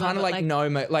Noma. it's kind of but like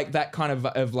Noma, like that kind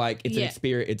of like, it's an Yeah.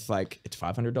 experience. It's like, it's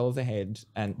 $500 a head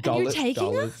and And dollars. you're taking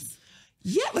dollars. us?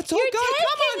 Yeah, let's all You're go. Come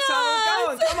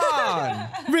on, Sarah, taking go on,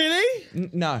 come on. Really?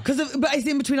 No. But it's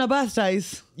in between our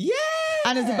birthdays. Yeah.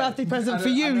 And as a birthday present for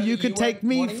I you, know you that could take weren't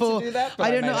me wanting for. to do that, but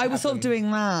I don't made know. it I was sort of happen.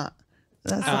 doing that.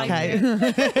 That's I like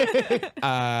okay.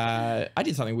 I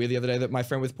did something weird the other day that my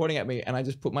friend was pointing at me, and I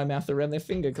just put my mouth around their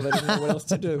finger because I didn't know what else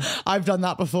to do. I've done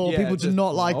that before. Yeah, People do just-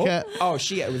 not like Nope. it. Oh,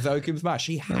 it was Oakham's Marsh.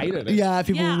 She hated it. Yeah,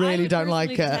 people Yeah, I really would don't like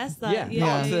personally it. detest that. Yeah.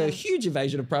 Yeah. Oh, it's a huge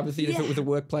invasion of privacy. If it was a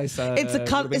workplace, It's a it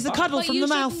cut. would've been It's a fine. cuddle But from you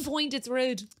the shouldn't mouth. point, it's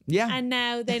rude. Yeah. And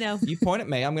now they know. You point at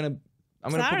me, I'm gonna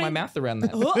put my Sorry. mouth around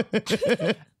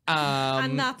that.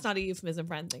 And that's not a euphemism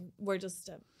for anything. We're just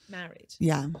married.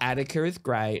 Yeah. Attica is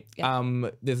great. Yeah.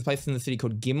 There's a place in the city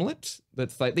called Gimlet.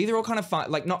 That's like, these are all kind of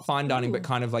fine, like not fine dining, but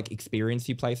kind of like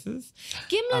experiencey places.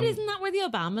 Gimlet, isn't that where the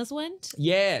Obamas went?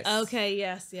 Yes. Okay,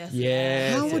 yes. Yes. How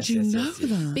yes, would you yes, know yes, yes.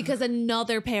 that? Because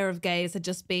another pair of gays had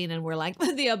just been and were like,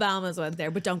 the Obamas went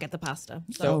there, but don't get the pasta.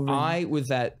 So I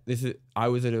was at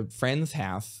a friend's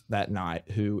house that night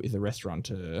who is a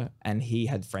restaurateur, and he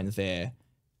had friends there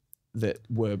that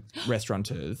were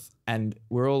restaurateurs, and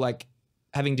we're all like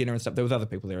having dinner and stuff. There was other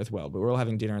people there as well, but we're all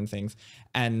having dinner and things.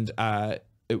 And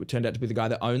it turned out to be the guy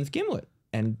that owns Gimlet,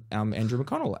 and Andrew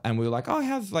McConnell. And we were like, oh,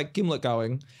 how's like Gimlet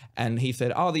going? And he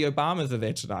said, oh, the Obamas are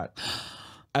there tonight.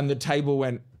 And the table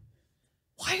went,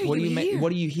 Why are what do you you here? mean?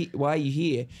 What do you here? Why are you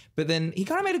here? But then he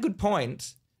kind of made a good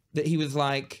point that he was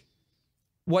like,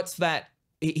 what's that?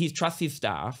 He's trusts his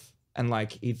staff, and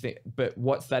like but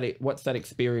what's that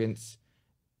experience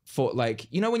for, like,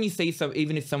 you know, when you see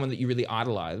even if someone that you really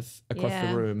idolize across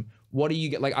Yeah. the room, what do you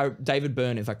get? Like, David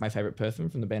Byrne is like my favorite person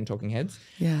from the band Talking Heads.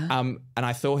 Yeah. And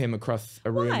I saw him across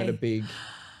a room Why? at a big,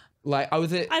 like, I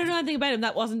was at. I don't know anything about him.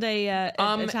 That wasn't a attack.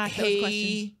 That was a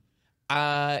question.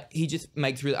 He just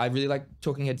makes I really like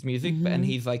Talking Heads music, and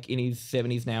he's like in his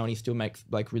 70s now, and he still makes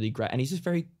like really great, and he's just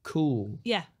very cool.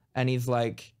 Yeah. And he's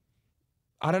like,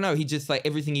 I don't know, he just like,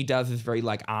 everything he does is very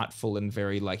like artful and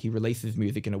very like, he releases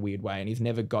music in a weird way, and he's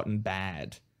never gotten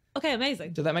bad. Okay,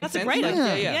 amazing. Does that make That's sense? a great Like,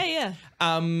 idea.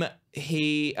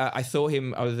 yeah. I saw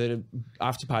him, I was at an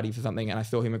after party for something, and I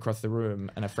saw him across the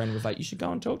room, and a friend was like, you should go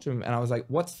and talk to him. And I was like,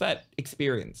 what's that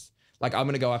experience? Like, I'm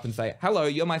going to go up and say, hello,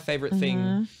 you're my favorite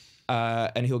thing.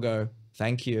 And he'll go,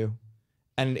 thank you.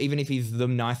 And even if he's the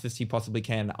nicest he possibly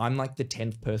can, I'm like the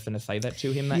 10th person to say that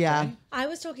to him that Yeah. day. I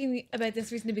was talking about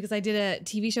this recently because I did a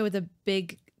TV show with a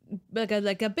big, like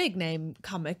a big name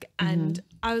comic, and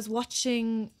I was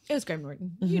watching. It was Graham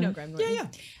Norton. You know Graham Norton. Yeah.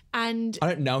 And I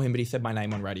don't know him, but he said my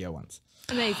name on radio once.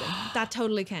 amazing. That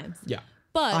totally counts. Yeah.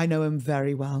 But I know him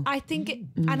very well. I think,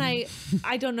 and I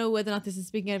don't know whether or not this is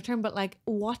speaking out of turn, but like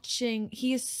watching,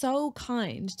 he is so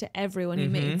kind to everyone he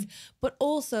meets. But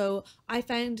also, I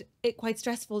found it quite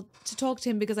stressful to talk to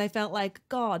him because I felt like,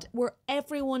 God,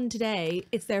 everyone today,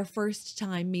 it's their first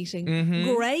time meeting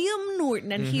Graham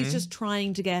Norton, and he's just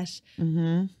trying to get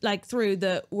like through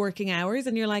the working hours,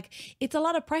 and you're like, it's a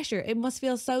lot of pressure. It must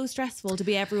feel so stressful to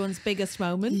be everyone's biggest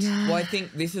moment. Well, I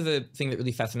think this is a thing that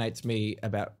really fascinates me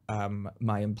about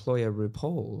my employer,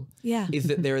 RuPaul. Yeah. Is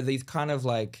that there are these kind of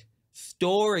like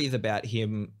stories about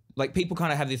him. Like, people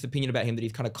kind of have this opinion about him that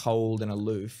he's kind of cold and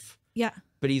aloof. Yeah.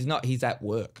 But he's not. He's at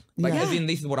work. Like, Yeah. as in,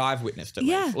 this is what I've witnessed at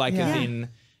Yeah. least. Like, Yeah. as in,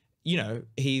 you know,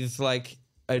 he's like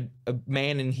a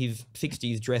man in his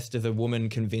 60s dressed as a woman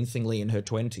convincingly in her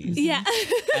 20s. Yeah.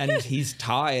 And he's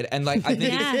tired. And like, I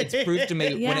think Yeah. it's proved to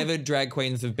me Yeah. whenever drag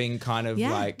queens have been kind of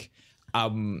Yeah. like,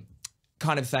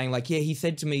 kind of saying like, yeah, he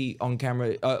said to me on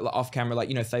camera, off camera, like,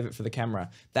 you know, save it for the camera.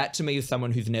 That to me is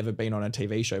someone who's never been on a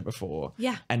TV show before.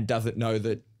 Yeah. And doesn't know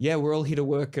that, yeah, we're all here to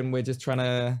work and we're just trying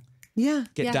to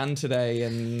get done today.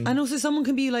 And also someone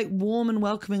can be like warm and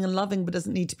welcoming and loving, but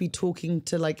doesn't need to be talking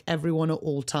to like everyone at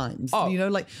all times. Oh, you know,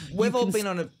 like we've all been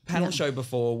on a panel show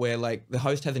before where like the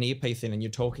host has an earpiece in and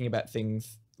you're talking about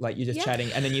things, like you're just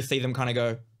chatting, and then you see them kind of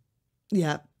go,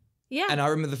 yeah. And I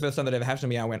remember the first time that ever happened to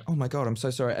me, I went, oh my God, I'm so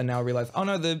sorry. And now I realize, oh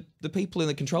no, the people in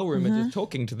the control room are just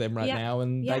talking to them right now,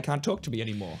 and they can't talk to me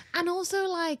anymore. And also,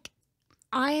 like,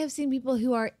 I have seen people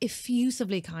who are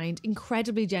effusively kind,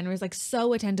 incredibly generous, like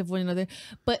so attentive to one another.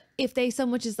 But if they so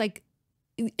much as like,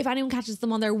 if anyone catches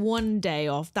them on their one day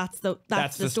off, that's the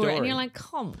story. And you're like,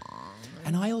 come on.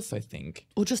 And I also think,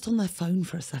 or just on their phone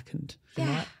for a second.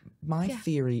 My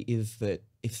theory is that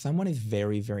if someone is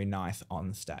very, very nice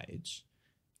on stage,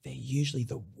 they're usually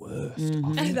the worst.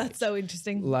 That's so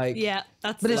interesting. Like,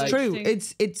 but it's true.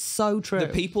 It's so true. The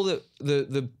people that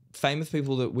the famous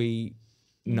people that we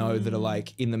know that are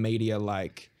like in the media,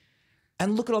 like,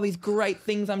 and look at all these great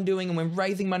things I'm doing, and we're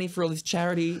raising money for all this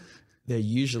charity. They're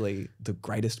usually the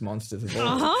greatest monsters of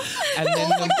all. And then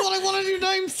oh my God, I want a new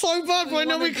name so bad, but I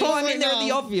know we can't. I mean, they're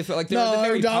the obvious, but like they're the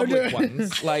very public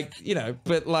ones. Like, you know,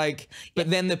 but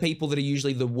then the people that are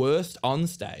usually the worst on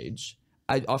stage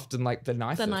are often like the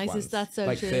nicest ones. That's so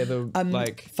like, true. They're the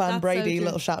like Fan Brady,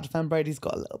 little shout out to Fan Brady's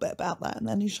got a little bit about that in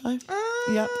their new show.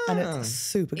 Yep, and it's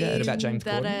super good. About James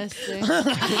Corden.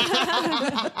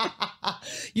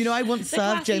 You know, I once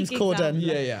served James Corden.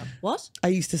 Yeah. What? I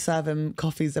used to serve him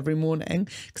coffees every morning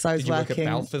because I was working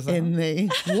in the.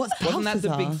 What's Wasn't that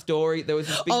the big story? There was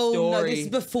this big story. Oh no,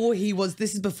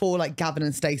 this is before like Gavin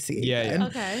and Stacey. Yeah.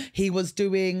 Okay. He was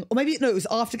doing, or maybe no, it was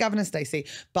after Gavin and Stacey.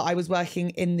 But I was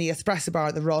working in the espresso bar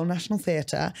at the Royal National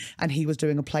Theatre, and he was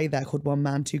doing a play there called One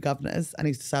Man, Two Governors, and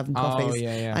he used to serve him coffees. Oh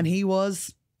yeah. And he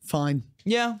was fine.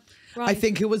 Yeah. Right. I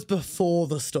think it was before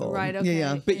the storm. Right, okay.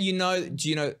 Yeah. But do you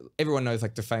know, everyone knows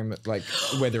like the famous, like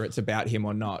whether it's about him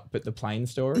or not, but the plane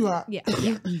story? Yeah.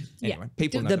 Anyway,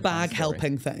 people know The plane bag story.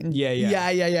 helping thing.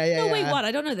 Yeah. Oh, wait, what?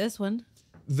 I don't know this one.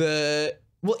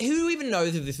 Well, who even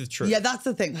knows if this is true? Yeah, that's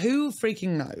the thing. Who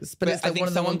freaking knows? But it's I like think one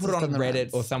of the someone ones put it that's on done the Reddit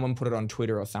rounds. or someone put it on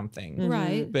Twitter or something.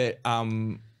 Right. But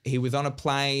he was on a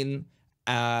plane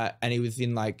and he was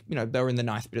in like, you know, they were in the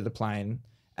nice bit of the plane.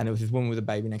 And there was this woman with a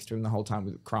baby next to him the whole time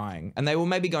with crying. And they were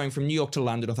maybe going from New York to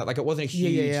London or something. Like it wasn't a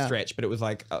huge stretch, but it was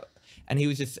like, and he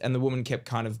was just, and the woman kept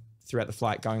kind of throughout the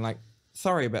flight going like,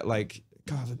 sorry, but like,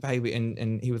 God, the baby.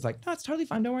 And he was like, no, it's totally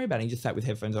fine. Don't worry about it. And he just sat with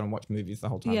headphones on and watched movies the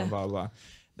whole time. And blah, blah, blah.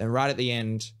 Then right at the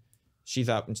end, she's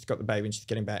up and she's got the baby and she's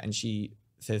getting back. And she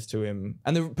says to him,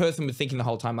 and the person was thinking the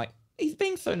whole time, like, he's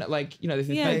being so, like, you know, there's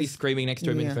this baby screaming next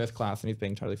to him in first class and he's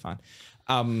being totally fine.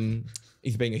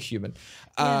 He's being a human.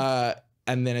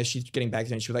 And then as she's getting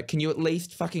bags down, she was like, can you at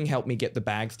least fucking help me get the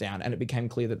bags down? And it became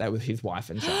clear that that was his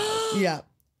wife and child. Yeah.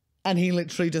 And he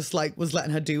literally just like was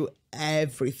letting her do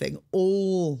everything.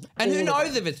 And who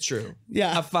knows if it's true?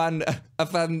 Yeah. A fun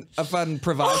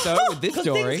proviso with this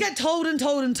story. Things get told and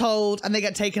told and told and they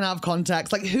get taken out of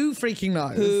context. Like who freaking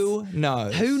knows? Who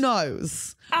knows? Who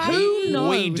knows? Who knows?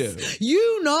 We do.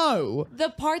 You know. The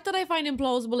part that I find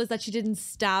implausible is that she didn't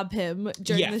stab him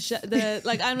during the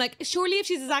like. I'm like, surely if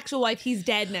she's his actual wife, he's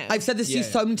dead now. I've said this to you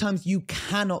so many times. You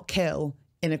cannot kill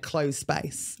in a closed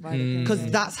space because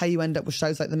that's how you end up with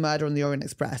shows like The Murder on the Orient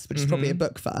Express, which is probably a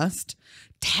book first.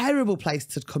 Terrible place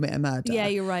to commit a murder. Yeah,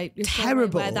 you're right. You're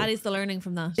terrible. So right. That is the learning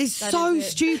from that. Oh, It's so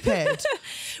stupid.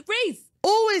 Reese.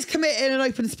 Always commit in an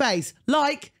open space,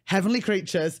 like Heavenly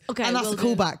Creatures. Okay, and that's will the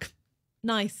do. callback.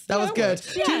 Nice. That was good.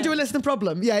 Yeah. Do a listener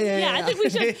problem. Yeah. I think we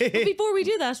should. But before we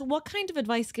do that, what kind of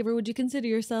advice giver would you consider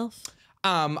yourself?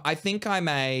 I think I'm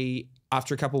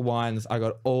after a couple wines, I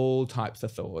got all types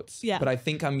of thoughts. Yeah. But I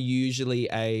think I'm usually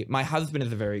my husband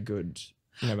is a very good,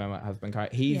 you know, my husband,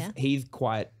 he's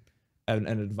quite an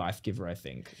advice giver, I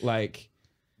think. Like,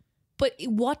 but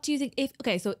what do you think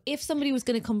if somebody was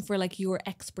going to come for like your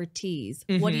expertise,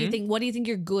 what do you think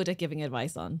you're good at giving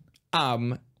advice on?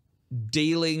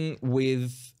 Dealing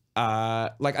with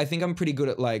like I think I'm pretty good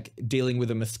at like dealing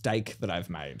with a mistake that I've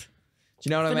made. Do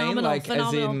you know what I mean? Like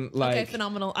as in like okay,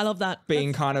 phenomenal. I love that.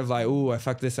 Being kind of like, oh, I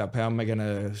fucked this up. How am I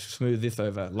gonna smooth this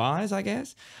over? Lies, I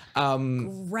guess.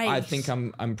 Great. I think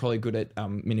I'm probably good at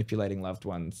manipulating loved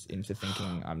ones into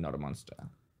thinking I'm not a monster.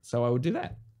 So I would do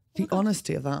that. The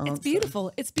honesty of that answer. It's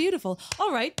beautiful. It's beautiful.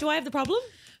 All right. Do I have the problem?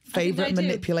 Favorite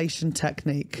manipulation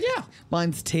technique? Yeah.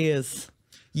 Mine's tears.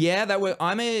 Yeah,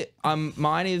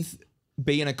 mine is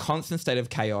be in a constant state of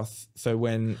chaos.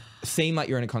 So seem like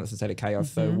you're in a constant state of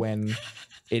chaos. So when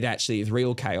it actually is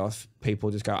real chaos, people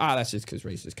just go, that's just because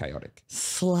Reese is chaotic.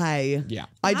 Slay. Yeah.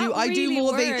 I do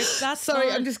more works. That's sorry,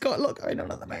 fun. I've just got a lot going on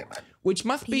at the moment. Which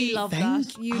must be love that.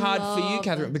 hard for you,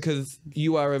 Catherine, because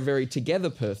you are a very together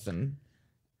person.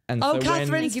 And Oh, so Catherine's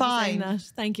Thank you for saying fine. that.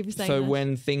 Thank you for saying so that.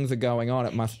 when things are going on,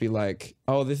 it must be like,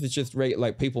 oh, this is just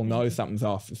like people know something's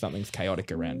off and something's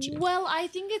chaotic around you. Well, I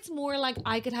think it's more like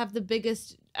I could have the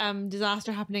biggest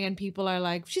disaster happening and people are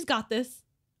like, she's got this.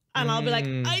 And I'll be like,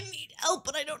 I need help,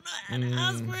 but I don't know how to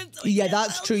ask for it. So Yeah,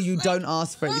 that's true. You don't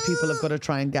ask for it. People have got to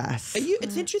try and guess.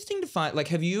 It's interesting to find, like,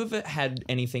 have you ever had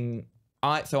anything?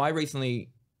 I recently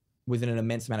was in an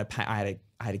immense amount of pain. I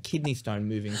had a kidney stone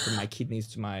moving from my kidneys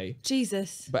to my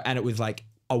Jesus. and it was like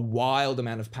a wild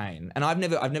amount of pain. And I've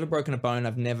never broken a bone.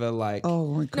 I've never like. Oh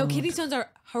my God. No, kidney stones are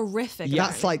horrific.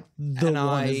 That's like the And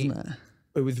one, isn't it?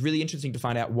 It was really interesting to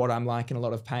find out what I'm like in a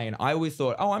lot of pain. I always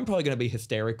thought, oh, I'm probably going to be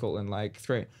hysterical and like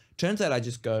through. Turns out I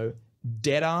just go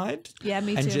dead-eyed. Yeah,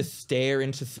 me and too. just stare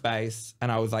into space.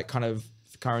 And I was like kind of,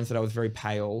 Karen said I was very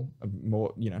pale,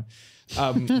 more, more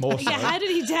so. Yeah, how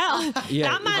did he tell? Yeah,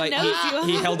 That man like, knows you.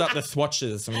 he held up the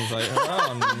swatches and was like,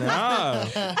 oh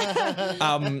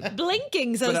no.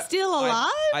 Blinking, so But still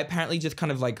alive? I apparently just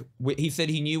kind of like, he said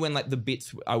he knew when like the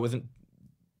bits, I wasn't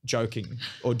joking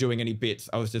or doing any bits.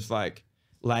 I was just like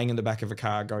laying in the back of a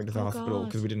car going to the hospital God.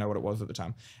 because we didn't know what it was at the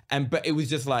time. But it was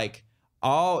just like,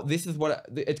 oh, this is what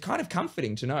it's kind of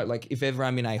comforting to know. Like if ever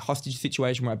I'm in a hostage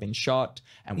situation where I've been shot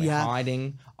and we're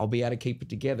hiding, I'll be able to keep it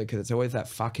together because it's always that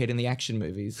fuckhead in the action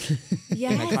movies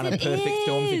Yes, in a kind of it perfect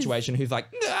storm is. situation who's like,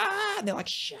 ah, and they're like,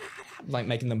 shut up, like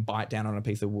making them bite down on a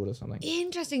piece of wood or something.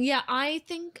 Interesting. Yeah, I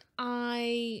think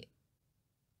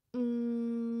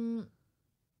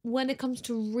when it comes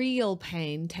to real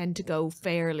pain, tend to go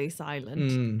fairly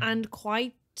silent and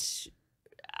quite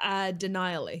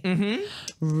denially.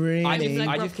 Really?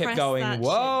 I just kept going, that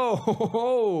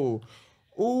whoa,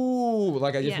 ooh,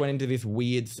 like I just Yeah. went into this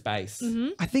weird space.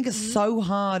 I think it's so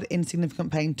hard in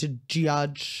significant pain to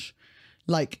judge.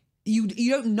 Like you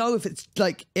don't know if it's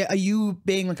like, are you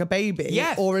being like a baby?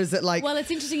 Yes. Or is it like, Well, it's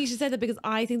interesting you should say that because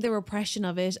I think the repression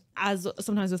of it, as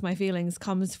sometimes with my feelings,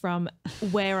 comes from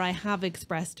where I have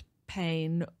expressed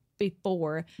pain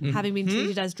before having been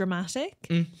treated as dramatic.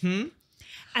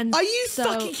 And are you so,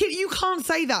 fucking kidding? You can't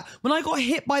say that. When I got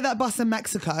hit by that bus in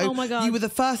Mexico, Oh my God. you were the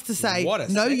first to say, What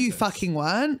a no, you sentence. fucking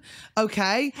weren't.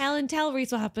 Okay. Helen, tell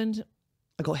Rhys what happened.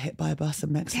 I got hit by a bus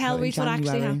in Mexico. Tell in Rhys what actually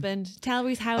January. happened. Tell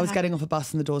Rhys how I it was happened. getting off a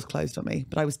bus and the doors closed on me,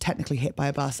 but I was technically hit by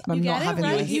a bus, and I'm You not get it, having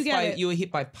right? this. You get it. You were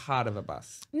hit by part of a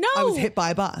bus. No, I was hit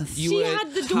by a bus. You She were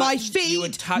had the touched- my you were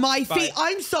feet, touched my by- feet.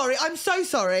 I'm sorry. I'm so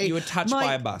sorry. You were touched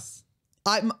by a bus.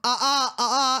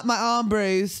 My arm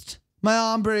bruised. My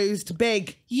arm bruised.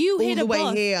 Big. You all hit the a way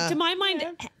bus. here. To my mind,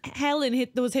 Helen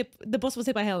hit. The bus was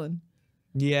hit by Helen.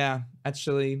 Yeah,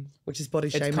 actually, Which is body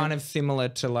shaming. it's kind of similar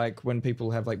to like when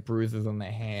people have like bruises on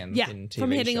their hands Yeah, in TV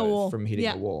from hitting a shows wall. From hitting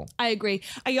Yeah. a wall. I agree.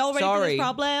 Are y'all ready for Sorry. this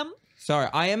problem? Sorry,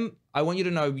 I want you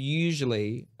to know,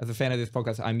 usually, as a fan of this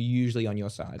podcast, I'm usually on your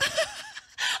side. I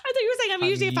thought you were saying I'm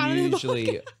usually a fan of this usually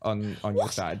podcast. on your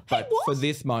side. But for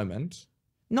this moment,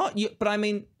 not you, but I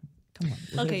mean, come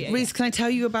on. Okay, yeah, Reese, can I tell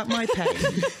you about my pain?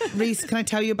 Reese, can I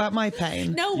tell you about my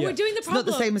pain? No, we're doing the It's problem.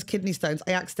 not the same as kidney stones.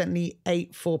 I accidentally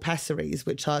ate 4 pessaries,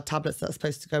 which are tablets that are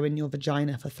supposed to go in your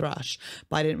vagina for thrush.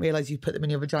 But I didn't realise you put them in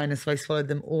your vagina, so I swallowed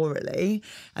them orally.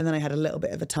 And then I had a little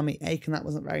bit of a tummy ache, and that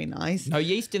wasn't very nice. No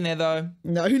yeast in there though.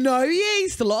 No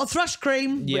yeast, a lot of thrush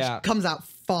cream, Yeah. which comes out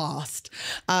fast.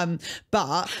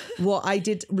 But what I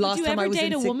did last Would you time I ever was date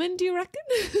in a sick- woman? Do you reckon?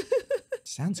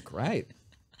 Sounds great.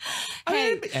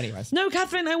 Hey. Anyways. No,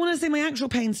 Catherine, I want to say my actual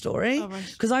pain story Oh, right.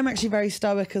 because I'm actually very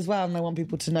stoic as well, and I want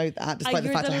people to know that, despite the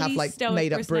You're fact the I have least like stoic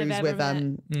made up person bruise I've with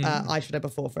ever eyeshadow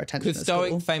before for attention Because at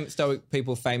school. stoic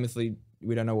people famously,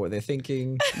 we don't know what they're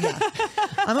thinking.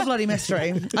 I'm a bloody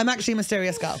mystery. I'm actually a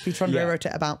mysterious girl. Peter Andre Yeah. wrote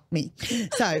it about me.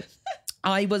 So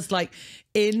I was like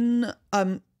in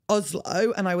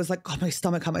Oslo, and I was like, God, my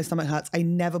stomach hurts. I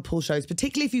never pull shows,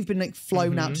 particularly if you've been like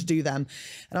flown out to do them.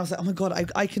 And I was like, oh my God,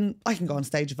 I can go on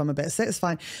stage if I'm a bit sick. It's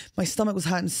fine. My stomach was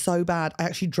hurting so bad. I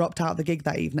actually dropped out of the gig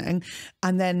that evening,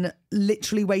 and then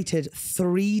literally waited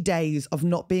 3 days of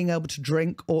not being able to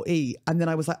drink or eat. And then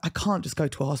I was like, I can't just go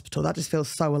to a hospital. That just feels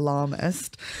so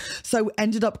alarmist. So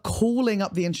ended up calling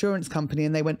up the insurance company,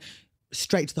 and they went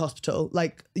straight to the hospital.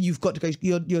 Like, you've got to go.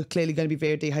 You're clearly going to be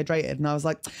very dehydrated. And I was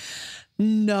like,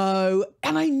 no.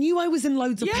 And I knew I was in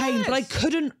loads of pain, but I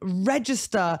couldn't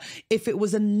register if it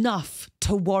was enough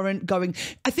to warrant going.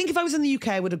 I think if I was in the UK,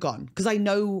 I would have gone because I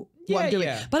know what I'm doing.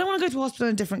 Yeah. But I don't want to go to a hospital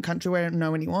in a different country where I don't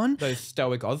know anyone. Those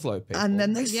stoic Oslo people. And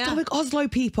then those stoic Oslo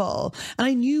people. And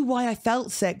I knew why I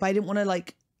felt sick, but I didn't want to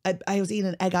like I was eating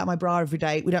an egg out of my bra every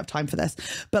day. We don't have time for this,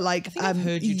 but like, I've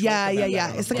heard you talk yeah, about yeah.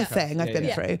 that It's like a thing I've been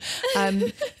yeah.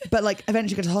 through. But like,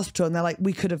 eventually got to the hospital, and they're like,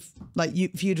 we could have, like,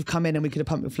 if you'd have come in and we could have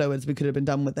pumped your fluids, we could have been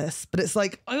done with this. But it's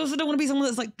like, I also don't want to be someone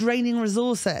that's like draining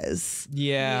resources.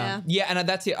 Yeah. And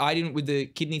that's it. I didn't, with the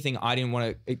kidney thing, I didn't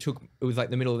want to, it was like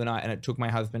the middle of the night, and it took my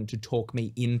husband to talk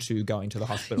me into going to the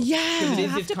hospital. Yeah. 'Cause it You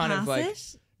is have this to kind of pass like,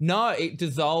 it? no, it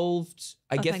dissolved.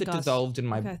 I guess thank it God. dissolved in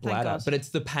my Okay, thank bladder. God. But it's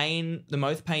the pain, the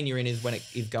most pain you're in is when it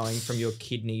is going from your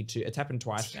kidney to, it's happened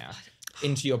twice now,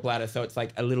 into your bladder. So it's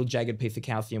like a little jagged piece of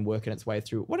calcium working its way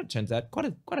through what it turns out, quite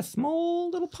a small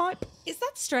little pipe. Is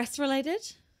that stress related?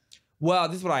 Well,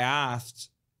 this is what I asked.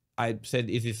 I said,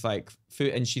 is this like food?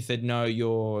 And she said, no,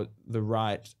 you're the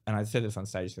right. And I said this on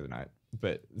stage the other night,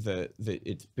 but the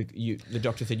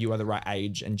doctor said you are the right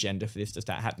age and gender for this to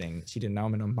start happening. She didn't know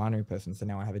I'm a non-binary person, so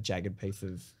now I have a jagged piece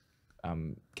of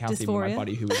calcium in my Dysphoria?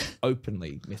 body who is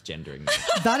openly misgendering me.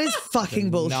 That is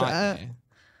fucking bullshit. Nightmare.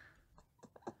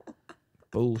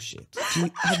 Bullshit.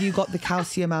 Have you got the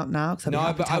calcium out now? 'Cause I'd be No,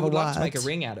 happy but to I have a would like to word. make a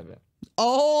ring out of it.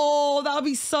 Oh, that would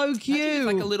be so cute. It's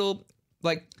like a little,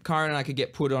 like Karen and I could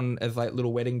get put on as like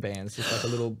little wedding bands, just like a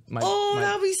little.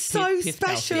 That would be so piss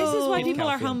special. calcium. This is why Piss people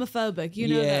are calcium. homophobic. You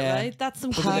know that, right? That's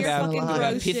some Piss clear about- fucking about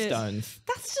gross piss shit. stones.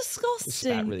 That's Spat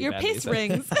disgusting. really Your badly, piss so-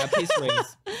 rings. Our piss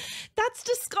rings. That's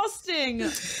disgusting.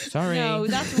 Sorry. No,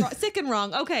 that's sick and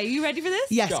wrong. Okay, you ready for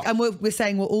this? Yes, Go. and we're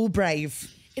saying we're all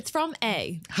brave. It's from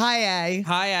A. Hi, A.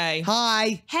 Hi, A.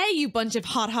 Hi. Hey, you bunch of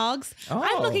hot hogs. Oh.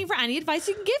 I'm looking for any advice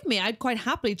you can give me. I'd quite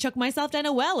happily chuck myself down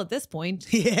a well at this point.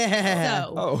 Yeah.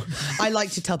 So, Oh. I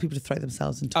like to tell people to throw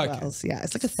themselves into Okay. wells. Yeah,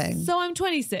 it's like a thing. so I'm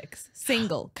 26,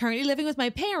 single, currently living with my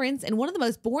parents in one of the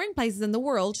most boring places in the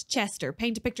world, Chester.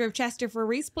 Paint a picture of Chester for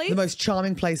Reese, please. The most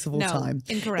charming place of all No, time.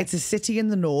 incorrect. It's a city in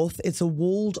the north. It's a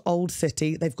walled old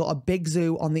city. They've got a big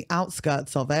zoo on the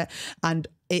outskirts of it. And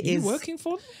it You is working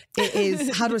for them? It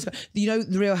is, how do I explain? You know,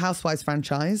 the Real Housewives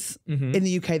franchise? Mm-hmm. In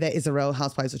the UK, there is a Real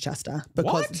Housewives of Chester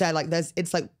because What? they're like,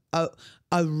 it's like a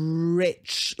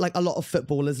rich, like a lot of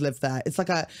footballers live there. It's like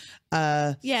a,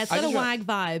 Yeah, it's I got a just- wag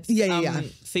vibes. yeah.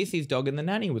 Cece's dog in The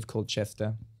Nanny was called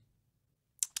Chester.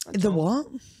 The what?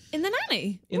 In the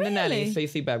nanny. In The Nanny, Really?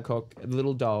 Cece Babcock, a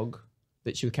little dog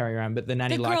that she was carrying around, but the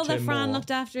nanny The liked girl her that Fran more.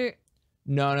 looked after.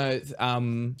 No,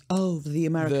 Oh, the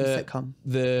American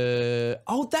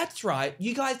sitcom. that's right.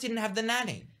 You guys didn't have The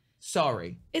Nanny.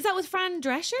 Sorry. Is that with Fran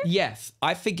Drescher? Yes,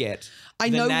 I forget. I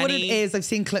The know what it Nanny- is. I've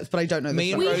seen clips, but I don't know the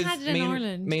Me and story. We Rose, had it in me and-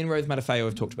 Ireland. Me and Rose Matafeo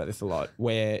have talked about this a lot,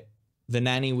 where The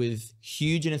Nanny was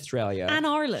huge in Australia. And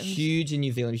Ireland. Huge in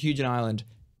New Zealand, huge in Ireland.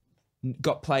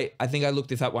 Got played, I think I looked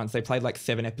this up once, they played like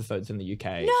 7 episodes in the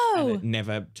UK. No. And it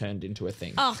never turned into a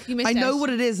thing. Oh, you missed I know out. what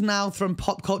it is now from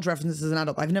pop culture references as an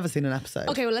adult, but I've never seen an episode.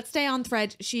 Okay, well, let's stay on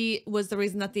thread. She was the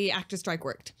reason that the actor strike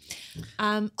worked.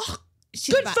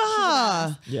 She's Good a for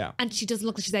her. Yeah. And she doesn't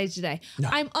look like she's aged today.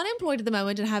 I'm unemployed at the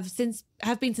moment and have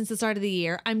been since the start of the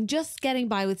year. I'm just getting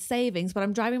by with savings, but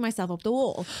I'm driving myself up the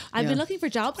wall. I've been looking for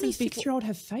jobs since before. 26-year-old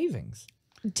has savings.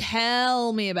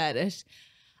 Tell me about it.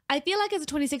 I feel like as a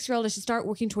 26-year-old, I should start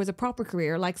working towards a proper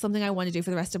career, like something I want to do for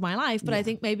the rest of my life. But I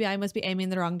think maybe I must be aiming in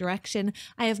the wrong direction.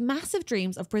 I have massive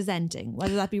dreams of presenting,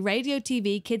 whether that be radio,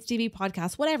 TV, kids TV,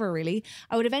 podcasts, whatever really.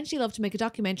 I would eventually love to make a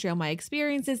documentary on my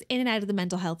experiences in and out of the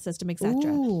mental health system,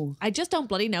 etc. Ooh. I just don't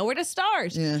bloody know where to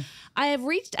start. Yeah. I have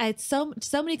reached out so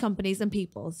many companies and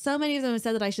people. So many of them have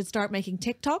said that I should start making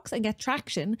TikToks and get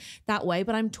traction that way.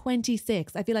 But I'm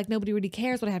 26. I feel like nobody really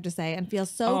cares what I have to say and feel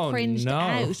so Oh, cringed no.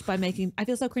 out by making. I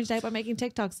feel so cringed out by making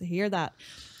TikToks to hear that.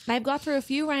 I've got through a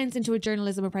few rounds into a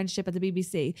journalism apprenticeship at the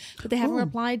BBC, but they haven't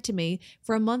replied to me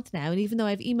for a month now. And even though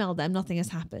I've emailed them, nothing has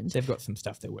happened. They've got some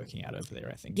stuff they're working out over there,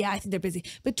 I think. Yeah, I think they're busy.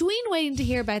 Between waiting to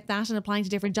hear about that and applying to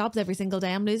different jobs every single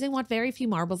day, I'm losing what very few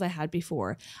marbles I had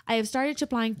before. I have started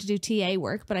applying to do TA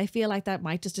work, but I feel like that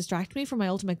might just distract me from my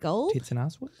ultimate goal. Tits and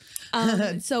ass work?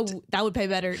 So that would pay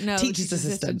better. No, Teacher's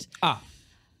assistant.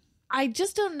 I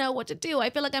just don't know what to do. I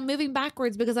feel like I'm moving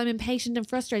backwards because I'm impatient and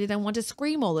frustrated and want to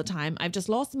scream all the time. I've just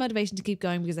lost the motivation to keep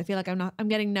going because I feel like I'm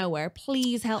getting nowhere.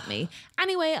 Please help me.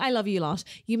 Anyway, I love you a lot.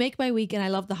 You make my week and I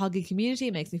love the huggy community.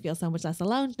 It makes me feel so much less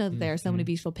alone to know that there are so many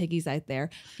beautiful piggies out there.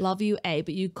 Love you, A.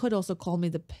 But you could also call me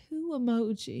the poo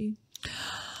emoji.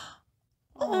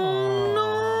 Oh,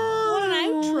 no. What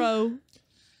an outro.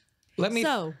 Let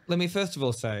So- me first of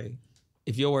all say,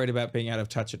 if you're worried about being out of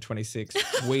touch at 26,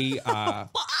 we are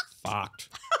fucked.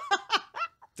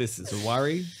 This is a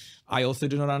worry. I also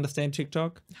do not understand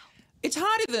TikTok. It's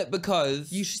hard, isn't it?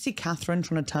 Because You should see Catherine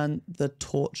trying to turn the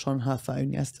torch on her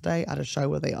phone yesterday at a show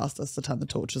where they asked us to turn the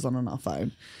torches on our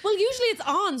phone. Well, usually it's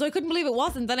on, so I couldn't believe it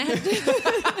wasn't. Then I had to.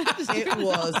 It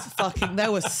was fucking.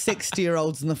 There were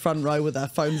 60-year-olds in the front row with their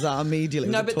phones out immediately.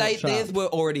 no, with but the torch theirs up. were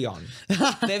already on. They've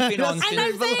been on And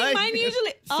I'm since, saying mine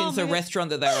usually. since a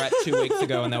restaurant that they were at 2 weeks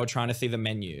ago, and they were trying to see the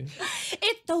menu.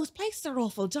 Those places are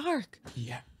awful dark.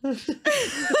 Yeah. I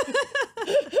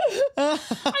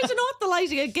don't know what the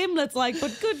lighting at Gimlet's like,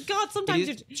 but good God, sometimes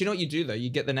Do you know what you do though? You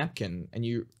get the napkin and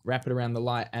you wrap it around the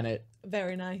light, and it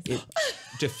very nice.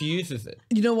 diffuses it.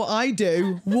 You know what I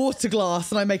do? Water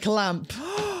glass, and I make a lamp.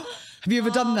 Have you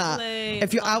ever done that? Lovely.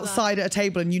 If you're Love outside at a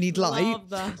table and you need light, Love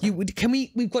that. you would. Can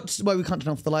we? We've got. Well, we can't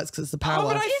turn off the lights because it's the power.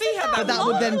 But I see how But that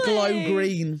would then glow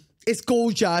green. It's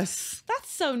gorgeous.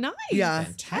 That's so nice. Yeah.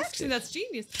 Actually, that's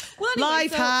genius. Well, anyway,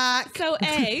 Life hack. So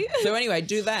A. So anyway,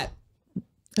 do that.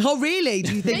 Oh, really?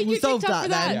 Do you think Make we your solved TikTok that for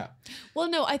then? that. Well,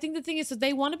 no, I think the thing is, so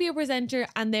they want to be a presenter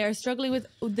and they're struggling with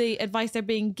the advice they're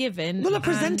being given. Well, a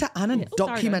presenter and a Yeah. Oh,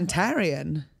 sorry, guys.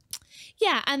 documentarian.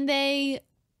 Yeah, and they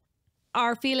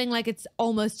are feeling like it's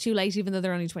almost too late, even though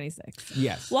they're only 26.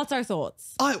 Yes. What's our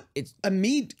thoughts? Oh, it's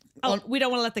immediate. Oh, we don't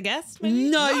want to let the guest, maybe?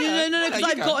 No, no, because you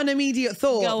I've go. got an immediate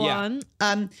thought. Go Yeah.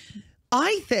 on.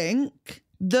 I think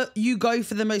that you go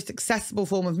for the most accessible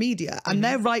form of media, and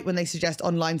they're right when they suggest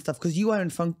online stuff because you are in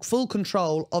full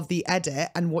control of the edit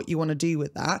and what you want to do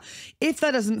with that. If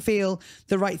that doesn't feel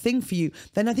the right thing for you,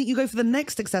 then I think you go for the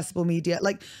next accessible media.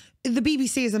 Like the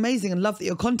BBC is amazing and love that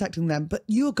you're contacting them, but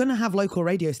you're going to have local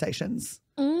radio stations.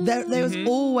 There's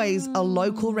always a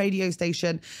local radio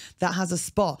station that has a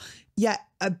spot. Yeah,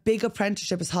 a big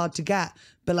apprenticeship is hard to get,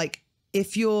 but like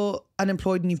if you're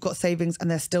unemployed and you've got savings and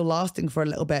they're still lasting for a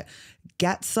little bit,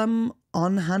 get some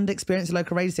on-hand experience at a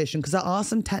local radio station because there are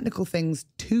some technical things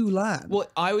to learn. Well,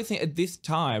 I would think at this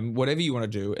time, whatever you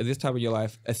want to do, at this time of your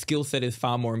life, a skill set is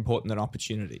far more important than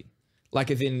opportunity.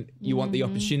 Like as in you want the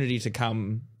opportunity to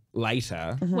come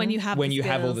later When you have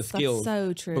all the skills. That's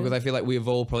so true. Because I feel like we've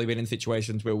all probably been in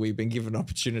situations where we've been given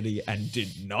opportunity and did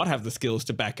not have the skills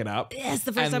to back it up. Yes,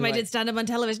 the first And, time I like, did stand up on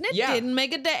television, it Yeah. didn't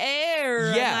make it to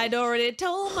air. Yeah. And I'd already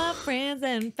told my friends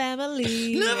and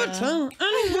family. Never tell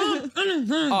anyone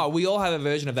anything. Oh, we all have a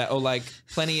version of that. Or like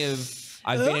plenty of,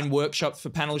 I've been in workshops for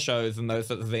panel shows and those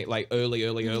sorts of things, like early.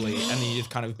 And then you're just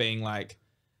kind of being like,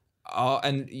 oh,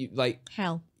 and you, like,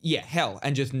 Hell. yeah, hell.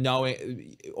 And just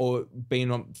knowing, or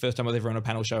being on first time I was ever on a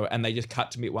panel show and they just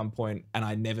cut to me at one point and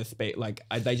I never speak. Like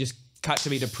they just cut to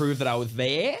me to prove that I was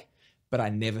there, but I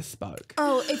never spoke.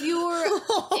 Oh, if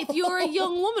you're a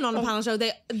young woman on a panel show,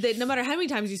 they no matter how many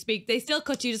times you speak, they still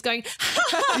cut you just going,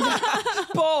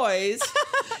 Boys.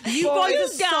 You guys are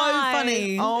so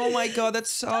funny. Oh my God,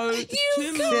 that's so you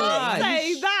too can't much.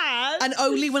 say that. And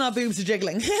only when our boobs are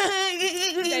jiggling.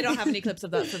 They don't have any clips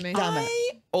of that for me. Damn it.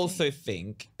 I also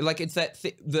think, like, it's that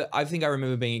I think I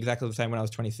remember being exactly the same when I was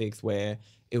 26, where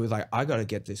it was like, I got to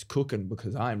get this cooking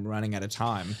because I'm running out of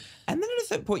time. And then at a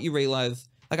certain point, you realize,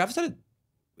 like, I've started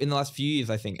in the last few years,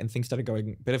 I think, and things started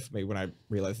going better for me when I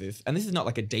realized this. And this is not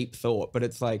like a deep thought, but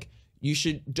it's like, you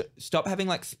should stop having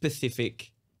like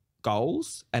specific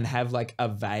goals and have like a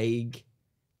vague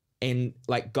and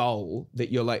like goal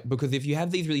that you're like, because if you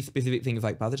have these really specific things,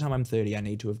 like by the time I'm 30, I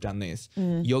need to have done this,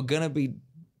 you're going to be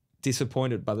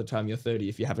disappointed by the time you're 30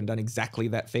 if you haven't done exactly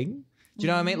that thing. Do you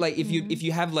know what I mean? Like if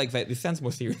you have like that, this sounds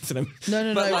more serious than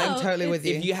No, but, like, I'm totally with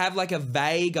you. if you have like a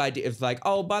vague idea of like,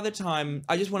 oh, by the time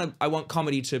I want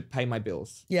comedy to pay my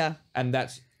bills. Yeah. And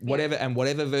that's whatever, and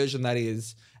whatever version that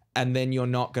is. And then you're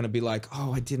not going to be like,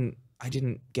 oh, I didn't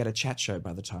get a chat show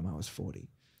by the time I was 40.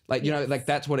 Like, you know, like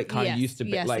that's what it kind of Yes, used to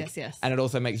be. yes, like, yes. And it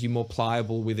also makes you more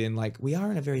pliable within like, we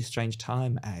are in a very strange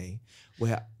time,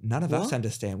 where none of us What?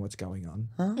 understand what's going on.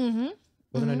 Mm-hmm.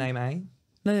 Wasn't her name A?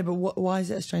 No, but why is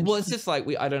it a strange? Well, it's just like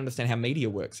I don't understand how media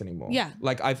works anymore. Yeah.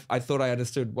 Like I thought I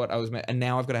understood what I was meant, and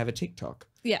now I've got to have a TikTok,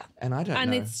 Yeah. and I don't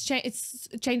And know.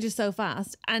 it changes so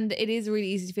fast, and it is really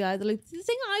easy to feel out of the loop. The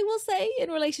thing I will say in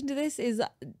relation to this is,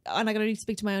 and I'm going to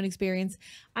speak to my own experience,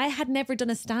 I had never done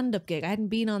a stand-up gig. I hadn't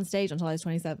been on stage until I was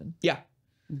 27. Yeah.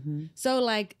 So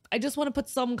like, I just want to put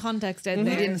some context in we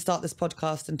there. didn't start this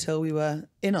podcast until we were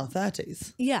in our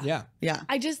 30s. Yeah. Yeah. Yeah.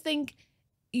 I just think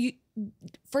you,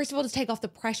 first of all, to take off the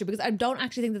pressure, because I don't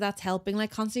actually think that that's helping.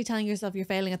 Like constantly telling yourself you're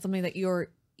failing at something that you're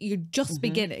just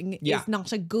beginning Yeah. is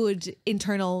not a good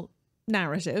internal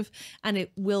narrative, and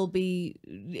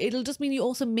it'll just mean you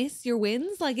also miss your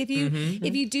wins. Like if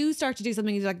you do start to do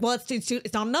something, you're like, well,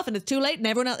 it's not enough and it's too late, and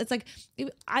everyone else, it's like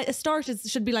a start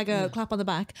should be like a clap on the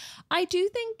back. I do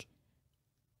think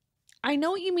I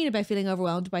know what you mean about feeling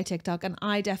overwhelmed by TikTok, and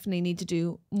I definitely need to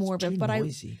do more of it. But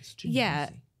It's too yeah,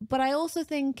 noisy. but I also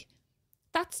think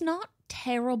that's not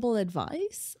terrible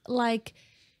advice. Like,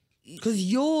 because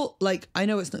you're like, I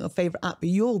know it's not your favorite app, but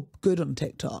you're good on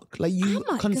TikTok. Like you Am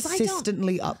I? 'Cause I don't-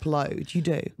 consistently upload. You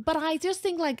do. but I just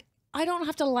think like, I don't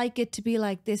have to like it to be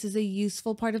like, this is a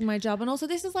useful part of my job. And also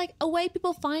this is like a way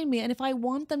people find me. And if I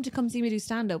want them to come see me do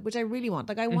stand-up, which I really want,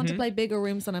 like I want to play bigger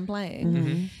rooms than I'm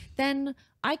playing, then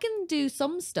I can do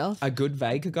some stuff. A good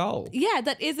Vega goal. Yeah,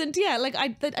 that isn't, like I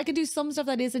can do some stuff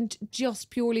that isn't just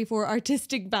purely for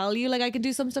artistic value. Like I can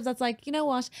do some stuff that's like, you know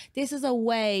what, this is a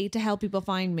way to help people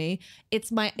find me.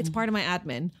 It's part of my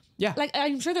admin. Yeah. Like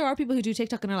I'm sure there are people who do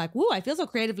TikTok and are like, whoa, I feel so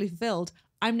creatively fulfilled.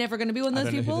 I'm never going to be one of I those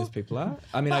don't know people. who those people are.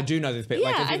 I mean, I do know those people. Yeah,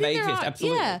 like, I I think think they there exist. are,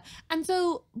 Absolutely. yeah. And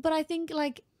so, but I think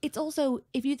like it's also,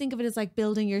 if you think of it as like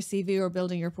building your CV or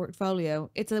building your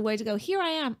portfolio, it's a way to go, here I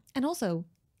am. And also,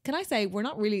 can I say, we're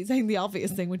not really saying the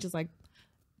obvious thing, which is like,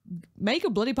 make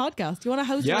a bloody podcast. You want to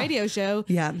host a radio show?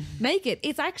 Yeah. Make it.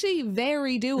 It's actually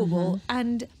very doable.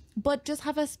 But just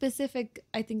have a specific,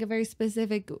 I think a very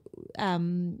specific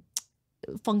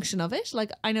function of it.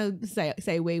 Like I know,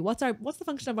 say we, what's the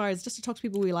function of ours? Just to talk to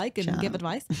people we like and give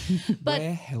advice. But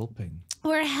We're helping.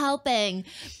 we're helping.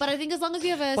 But I think as long as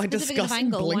you have a By specific enough discussing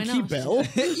angle, why Blinky not? Bill.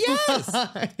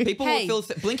 Yes. People Hey. will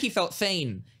feel. Blinky felt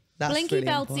seen. That's Blinky really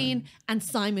felt important. seen and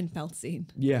Simon felt seen.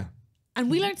 Yeah. And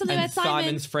we learned something And about Simon.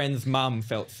 Simon's friend's mum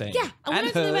felt seen. Yeah, and we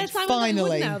learned something about Simon that we Finally.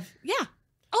 wouldn't have. Yeah.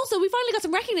 Also, we finally got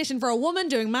some recognition for a woman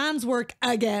doing man's work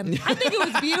again. I think it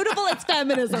was beautiful. It's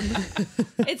feminism.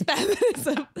 It's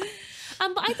feminism.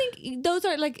 But I think those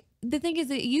are like, the thing is,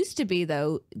 it used to be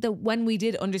though, that when we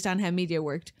did understand how media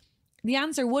worked, the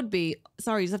answer would be,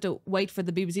 sorry, you just have to wait for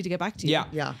the BBC to get back to you. Yeah.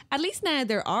 Yeah. At least now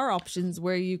there are options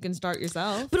where you can start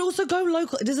yourself. But also go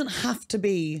local. It doesn't have to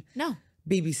be No.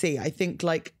 BBC. I think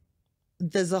like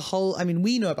there's a whole, I mean,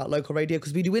 we know about local radio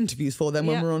because we do interviews for them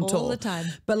when Yeah, we're on all tour. the time.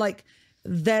 But like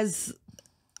there's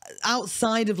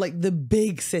outside of like the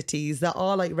big cities, there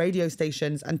are like radio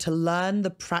stations, and to learn the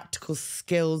practical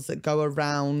skills that go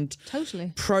around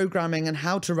Totally. programming and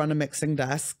how to run a mixing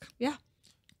desk, Yeah.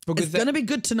 Because it's going to be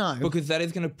good to know. because that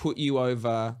is going to put you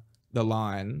over the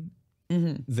line.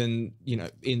 Then, you know,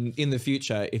 in the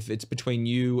future, if it's between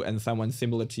you and someone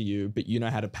similar to you, but you know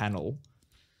how to panel,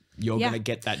 you're Yeah. going to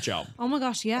get that job. Oh my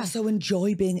gosh, yeah. So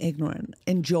enjoy being ignorant.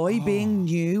 Enjoy being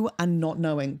new and not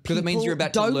knowing. 'Cause it means People you're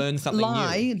about to don't learn something new.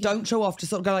 lie, don't show off. Just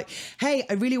sort of go like, hey,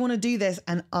 I really want to do this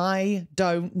and I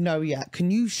don't know yet. Can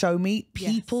you show me?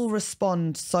 Yes. People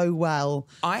respond so well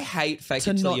I hate fake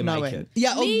to it till not you make knowing. it.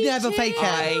 Yeah, or Me never too. fake it.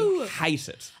 I hate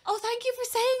it. Oh, thank you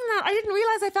for saying that. I didn't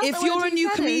realize I felt If that way you're a until you new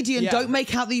said it. comedian, Yeah. don't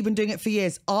make out that you've been doing it for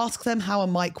years. Ask them how a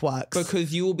mic works.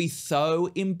 Because you will be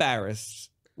so embarrassed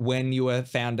when you are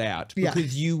found out. Yeah.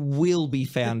 Because you will be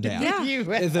found out. Yeah. You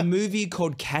will. There's a movie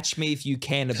called Catch Me If You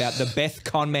Can about the best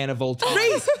con man of all time.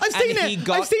 Reese, I've seen and it. He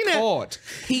got I've seen it. caught.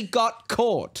 He got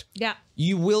caught. Yeah.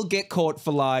 You will get caught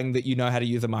for lying that you know how to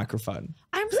use a microphone.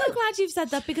 I'm so glad you've said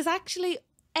that, because actually,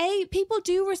 A, people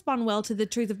do respond well to the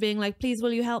truth of being like, please,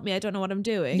 will you help me? I don't know what I'm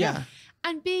doing. Yeah.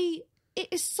 And B, it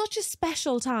is such a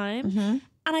special time. Mm-hmm.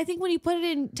 And I think when you put it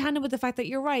in tandem with the fact that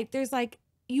you're right, there's like,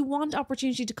 you want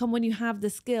opportunity to come when you have the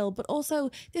skill, but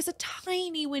also there's a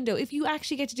tiny window. If you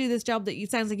actually get to do this job that you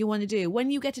sounds like you want to do,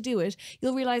 when you get to do it,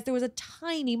 you'll realize there was a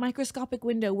tiny microscopic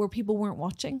window where people weren't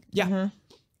watching. Yeah. Mm-hmm.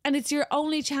 And it's your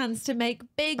only chance to make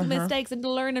big mistakes and to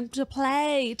learn and to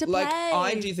play. Like,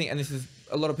 I do think, and this is,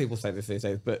 a lot of people say this these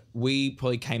days, but we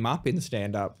probably came up in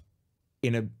stand-up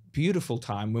in a beautiful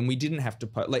time when we didn't have to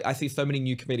post. Like, I see so many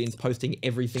new comedians posting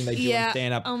everything they do Yeah. on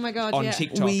stand-up Oh my God, on yeah.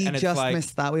 TikTok. We and it's just like,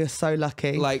 missed that. We are so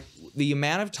lucky. like, the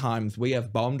amount of times we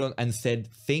have bombed on and said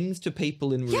things to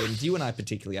people in rooms, you and I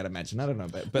particularly, I'd imagine, I don't know,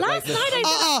 but Last like night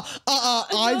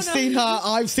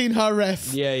I I've seen her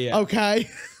riff. Yeah, yeah. Okay.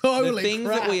 the Holy things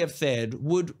crap. that we have said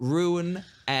would ruin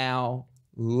our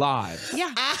lives.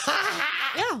 Yeah.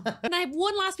 Yeah. And I have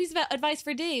one last piece of advice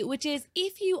for D, which is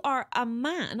if you are a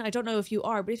man, I don't know if you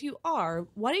are, but if you are,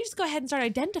 why don't you just go ahead and start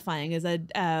identifying as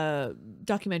a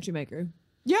documentary maker?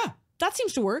 Yeah. That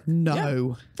seems to work.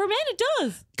 No. For men, it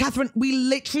does. Catherine, we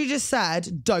literally just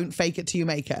said, don't fake it till you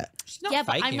make it. She's not Yeah,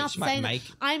 but faking I'm it. not She might saying make.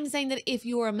 I'm saying that if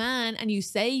you're a man and you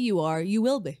say you are, you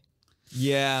will be.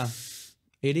 Yeah.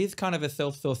 It is kind of a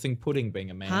self-sourcing pudding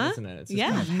being a man, Huh? isn't it? It's just Yeah.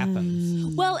 kind of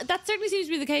happens. Well, that certainly seems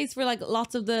to be the case for like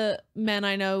lots of the men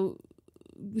I know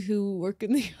who work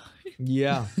in the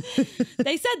Yeah.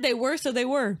 They said they were, so they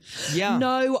were. Yeah.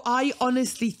 No, I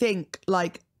honestly think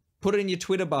like Put it in your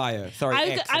Twitter bio. Sorry, I X.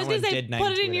 was don't going to want say, dead name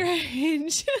put it in Twitter. your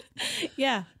hinge.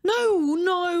 Yeah.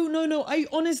 no. I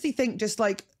honestly think just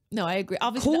like No, I agree.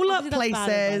 Obviously, call up obviously that's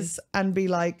bad places and be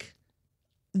like,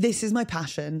 this is my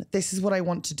passion. This is what I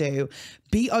want to do.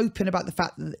 Be open about the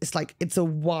fact that it's like, it's a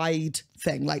wide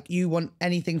thing. Like you want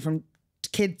anything from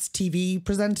kids TV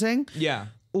presenting. Yeah.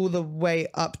 All the way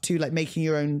up to like making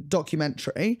your own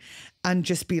documentary, and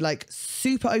just be like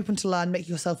super open to learn, make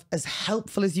yourself as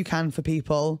helpful as you can for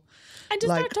people. And just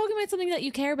like, start talking about something that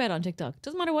you care about on TikTok.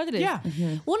 Doesn't matter what it is. Yeah.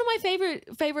 One of my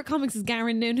favorite comics is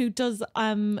Garen Noon, who does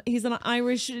he's an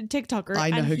Irish TikToker. I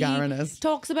know and who he Garen is.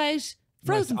 Talks about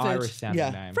frozen Most food. Irish sounding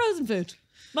Yeah. name. Frozen food.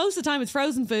 Most of the time it's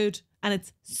frozen food, and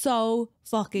it's so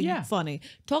fucking funny.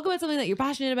 Talk about something that you're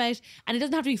passionate about, and it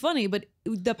doesn't have to be funny, but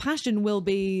the passion will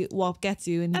be what gets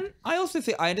you. And I also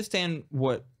think I understand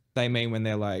what they mean when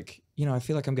they're like, you know, I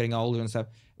feel like I'm getting older and stuff.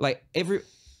 Like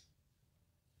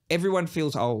everyone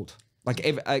feels old.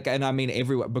 And I mean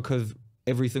everyone, because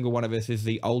every single one of us is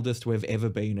the oldest we've ever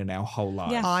been in our whole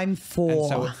life. Yeah. I'm 4. And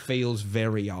so it feels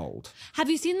very old. have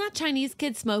you seen that Chinese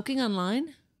kid smoking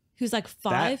online? Who's like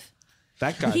 5?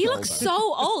 That guy. He looks so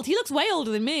old. He looks way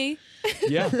older than me.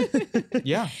 Yeah.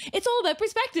 Yeah. It's all about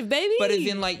perspective, baby. But as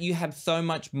in, like, you have so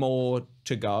much more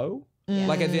to go.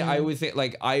 Like, as in, I always think,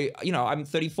 like, I'm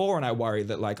 34 and I worry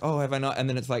that, like, oh, have I not? And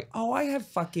then it's like, oh, I have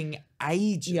fucking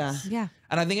ages. Yeah. Yeah.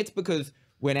 And I think it's because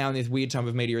we're now in this weird time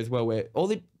of media as well, where all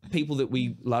the people that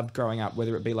we loved growing up,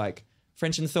 whether it be like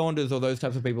French and Saunders or those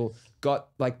types of people, got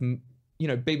like, you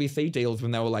know, BBC deals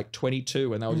when they were like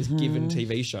 22 and they were just given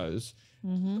TV shows.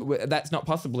 That's not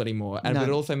possible anymore. And No. but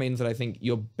it also means that I think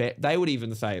they would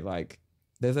even say like,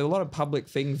 there's a lot of public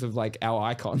things of like our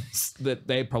icons that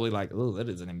they're probably like, oh, that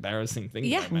is an embarrassing thing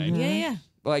Yeah. that I made. Yeah.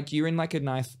 Like you're in like a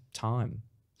nice time.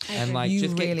 And agree. like You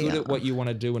just get really good are. at what you want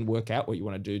to do and work out what you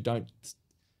want to do.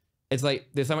 It's like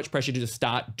there's so much pressure to just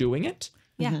start doing it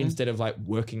Yeah. instead of like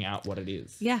working out what it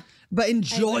is. Yeah. But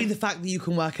enjoy the fact that you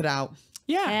can work it out.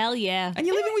 Yeah. Hell yeah. And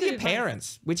you're living with your Advice.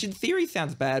 parents, which in theory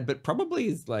sounds bad, but probably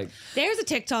is like, There's a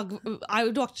TikTok. I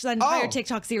would watch the entire Oh.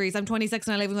 TikTok series. I'm 26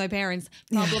 and I live with my parents.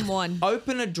 Problem 1.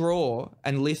 open a drawer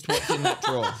and list what's in that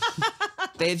drawer.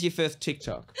 There's your first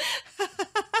TikTok.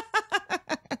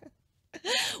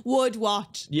 Would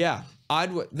watch. Yeah.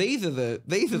 These are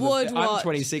Would I'm watch.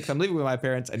 26, I'm living with my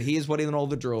parents, and here's what in all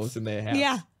the drawers in their house.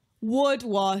 Yeah. Would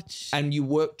watch. And you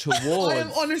work towards. I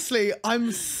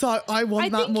want I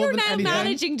that think more you're than now anything.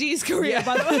 managing Dee's career,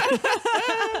 by the way.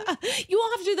 You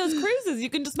won't have to do those cruises. You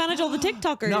can just manage all the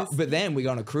TikTokers. No, but then we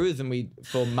go on a cruise and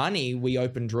for money, we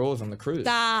open drawers on the cruise.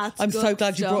 That's I'm so good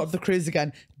glad you brought stuff. up the cruise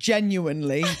again.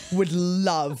 Genuinely would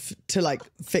love to like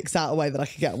fix out a way that I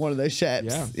could get on one of those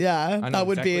ships. Yeah. Yeah. I know That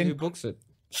would exactly be who books it.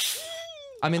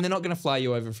 I mean, they're not going to fly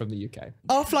you over from the UK.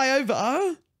 I'll fly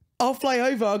over. I'll fly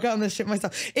over. I'll get on the ship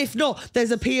myself. If not, there's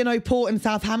a P&O port in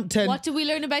Southampton. What did we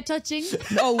learn about touching?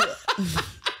 Oh,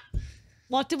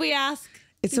 What did we ask?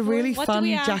 it's a before? really What do fun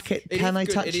we ask? jacket. It Can is I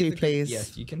good- touch it is you, a good- please?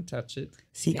 Yes, you can touch it.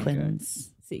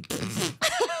 Sequins. See.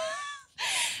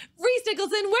 Rhys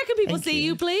Nicholson, where can people Thank see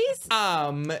you. you, please?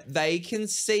 They can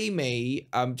see me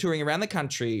touring around the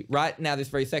country right now this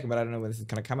very second, but I don't know when this is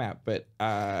going to come out. But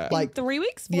Like, 3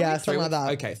 weeks? 4 yeah, weeks? something like that.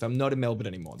 okay, so I'm not in Melbourne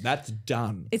anymore. That's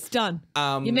done. It's done.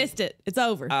 You missed it. It's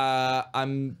over.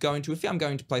 I'm going to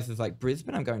places like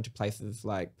Brisbane. I'm going to places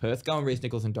like Perth. Go on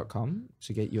rhysnicholson.com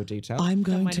to get your details. I'm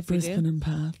going mind to if we do. Brisbane and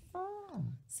Perth.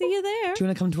 See you there. Do you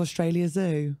want to come to Australia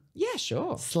Zoo? Yeah,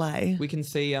 sure. Slay. We can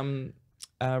see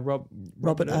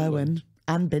Robert Irwin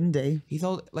and Bindi. He's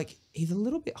old, like he's a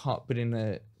little bit hot, but in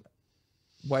a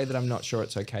way that I'm not sure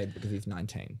it's okay because he's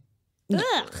 19.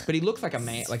 Ugh. But he looks like a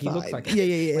man. Like he looks Fine. like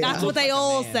Yeah. That's what they like a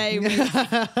all man. say. Rhys.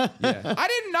 Yeah. I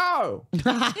didn't know. He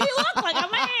looks like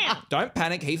a man. Don't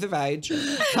panic. He's of age. Put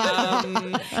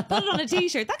it on a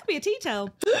t-shirt. That could be a tea-towel.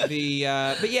 But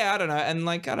yeah, I don't know. And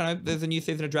like I don't know. There's a new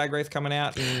season of Drag Race coming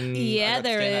out. And Yeah, I got to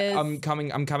there stand out.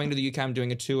 is. I'm coming to the UK. I'm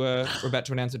doing a tour. We're about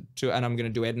to announce a tour, and I'm going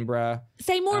to do Edinburgh.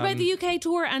 Say more about the UK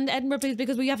tour and Edinburgh, please,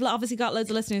 because we have obviously got loads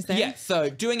of listeners there. Yeah. So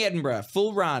doing Edinburgh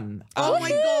full run. Oh my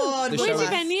God. The Where's show your is-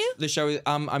 venue? The show is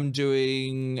I'm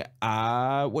doing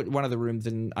one of the rooms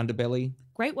in Underbelly.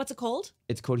 Great. What's it called?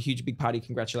 It's called Huge Big Party.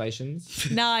 Congratulations.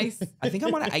 Nice. I think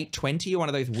I'm on at 8:20 or one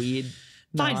of those weird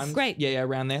Fine, times. great. Yeah,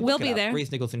 around there. We'll Look it be up. there.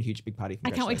 Rhys Nicholson, Huge Big Party. I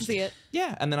can't wait to see it.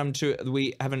 Yeah, and then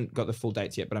we haven't got the full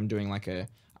dates yet, but I'm doing like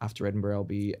after Edinburgh.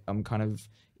 I'm kind of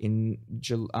in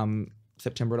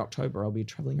September and October. I'll be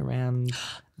traveling around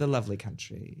the lovely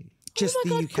country. Just Oh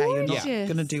my the God, UK. You're not gorgeous.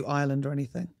 going to do Ireland or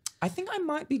anything. I think I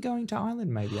might be going to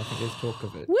Ireland. Maybe I think there's talk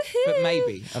of it. Woohoo! But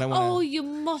maybe I don't want to. Oh, you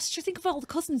must. Just think of all the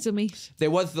cousins you'll meet. There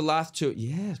was the last tour.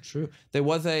 Yeah, true. There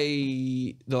was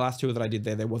the last tour that I did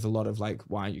there. There was a lot of like,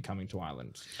 why aren't you coming to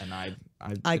Ireland? And I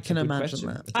it's can a good imagine question.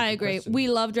 that. It's a I good agree. question. We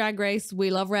love Drag Race. We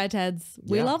love redheads.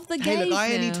 We Yeah. love the gays. Hey, look,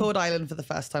 I only now. toured Ireland for the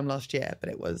first time last year, but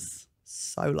it was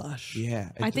So lush. Yeah.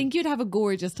 I think you'd have a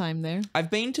gorgeous time there. I've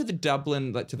been to the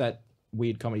Dublin, like to that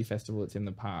weird comedy festival that's in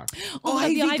the park. Oh,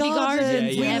 the Ivy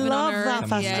Gardens. We Heaven love on Earth. that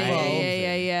festival.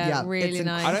 Yeah. Really it's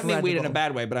nice. I don't mean weird in a Incredible.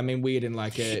 bad way, but I mean weird in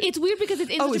like a... It's weird because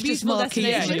it's in such a it's just beautiful marquee,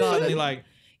 yeah, destination. Ivy Garden. you're like...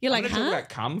 You're I'm like, gonna huh? talk about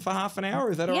cum for half an hour?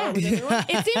 Is that all Yeah. right with everyone?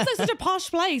 It seems like such a posh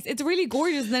place. It's really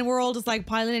gorgeous, and then we're all just like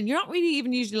piling in. You're not really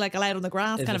even usually like allowed on the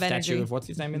grass There's kind a of statue energy. of what's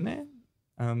his name in there?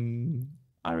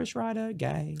 Irish writer,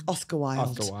 gay. Oscar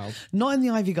Wilde. Oscar Wilde. Not in the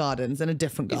Ivy Gardens, in a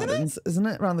different gardens, isn't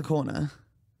it? Around the corner.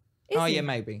 Oh he? yeah,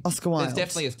 maybe. Oscar Wilde. There's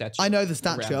definitely a statue. I know the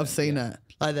statue. around I've it, seen yeah. it.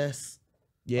 Like this.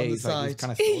 Yeah, on the he's like, he's side.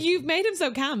 kind of You've made him so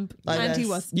camp, Like and he this.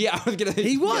 was. Yeah, I was gonna.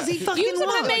 He was. Yeah. He fucking You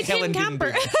somehow was. made Helen him didn't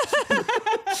camper.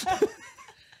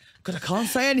 God, I can't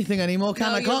say anything anymore, can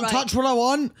No, I? you're Can't right. touch what I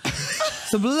want.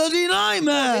 It's a bloody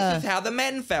nightmare. This is how the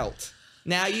men felt.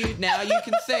 Now you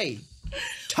can see.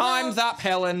 Time's up,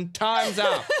 Helen. Time's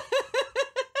up.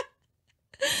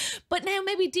 But now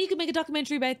maybe Dee could make a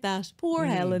documentary about that. Poor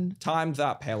Helen. Time's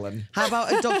up, Helen. How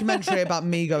about a documentary about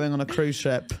me going on a cruise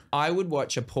ship? I would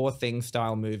watch a Poor Thing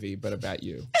style movie, but about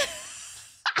you.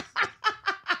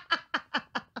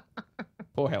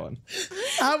 Poor Helen.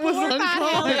 That was Poor fat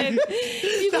Helen. unkind.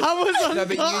 That was No,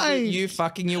 but unkind. you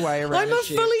fucking your way around. I'm a a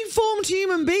ship. fully formed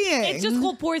human being. It's just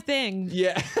called Poor Thing.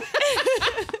 Yeah.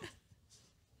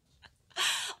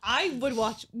 I would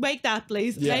make that,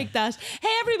 please. Yeah. Make that. Hey,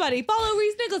 everybody, follow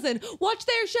RHYS Nicholson. Watch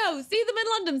their show. See them in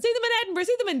London. See them in Edinburgh.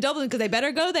 See them in Dublin, because they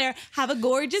better go there. Have a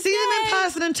gorgeous See day. them in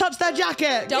person and touch their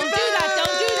jacket. Don't do that.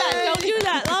 Don't do that. Don't do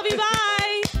that.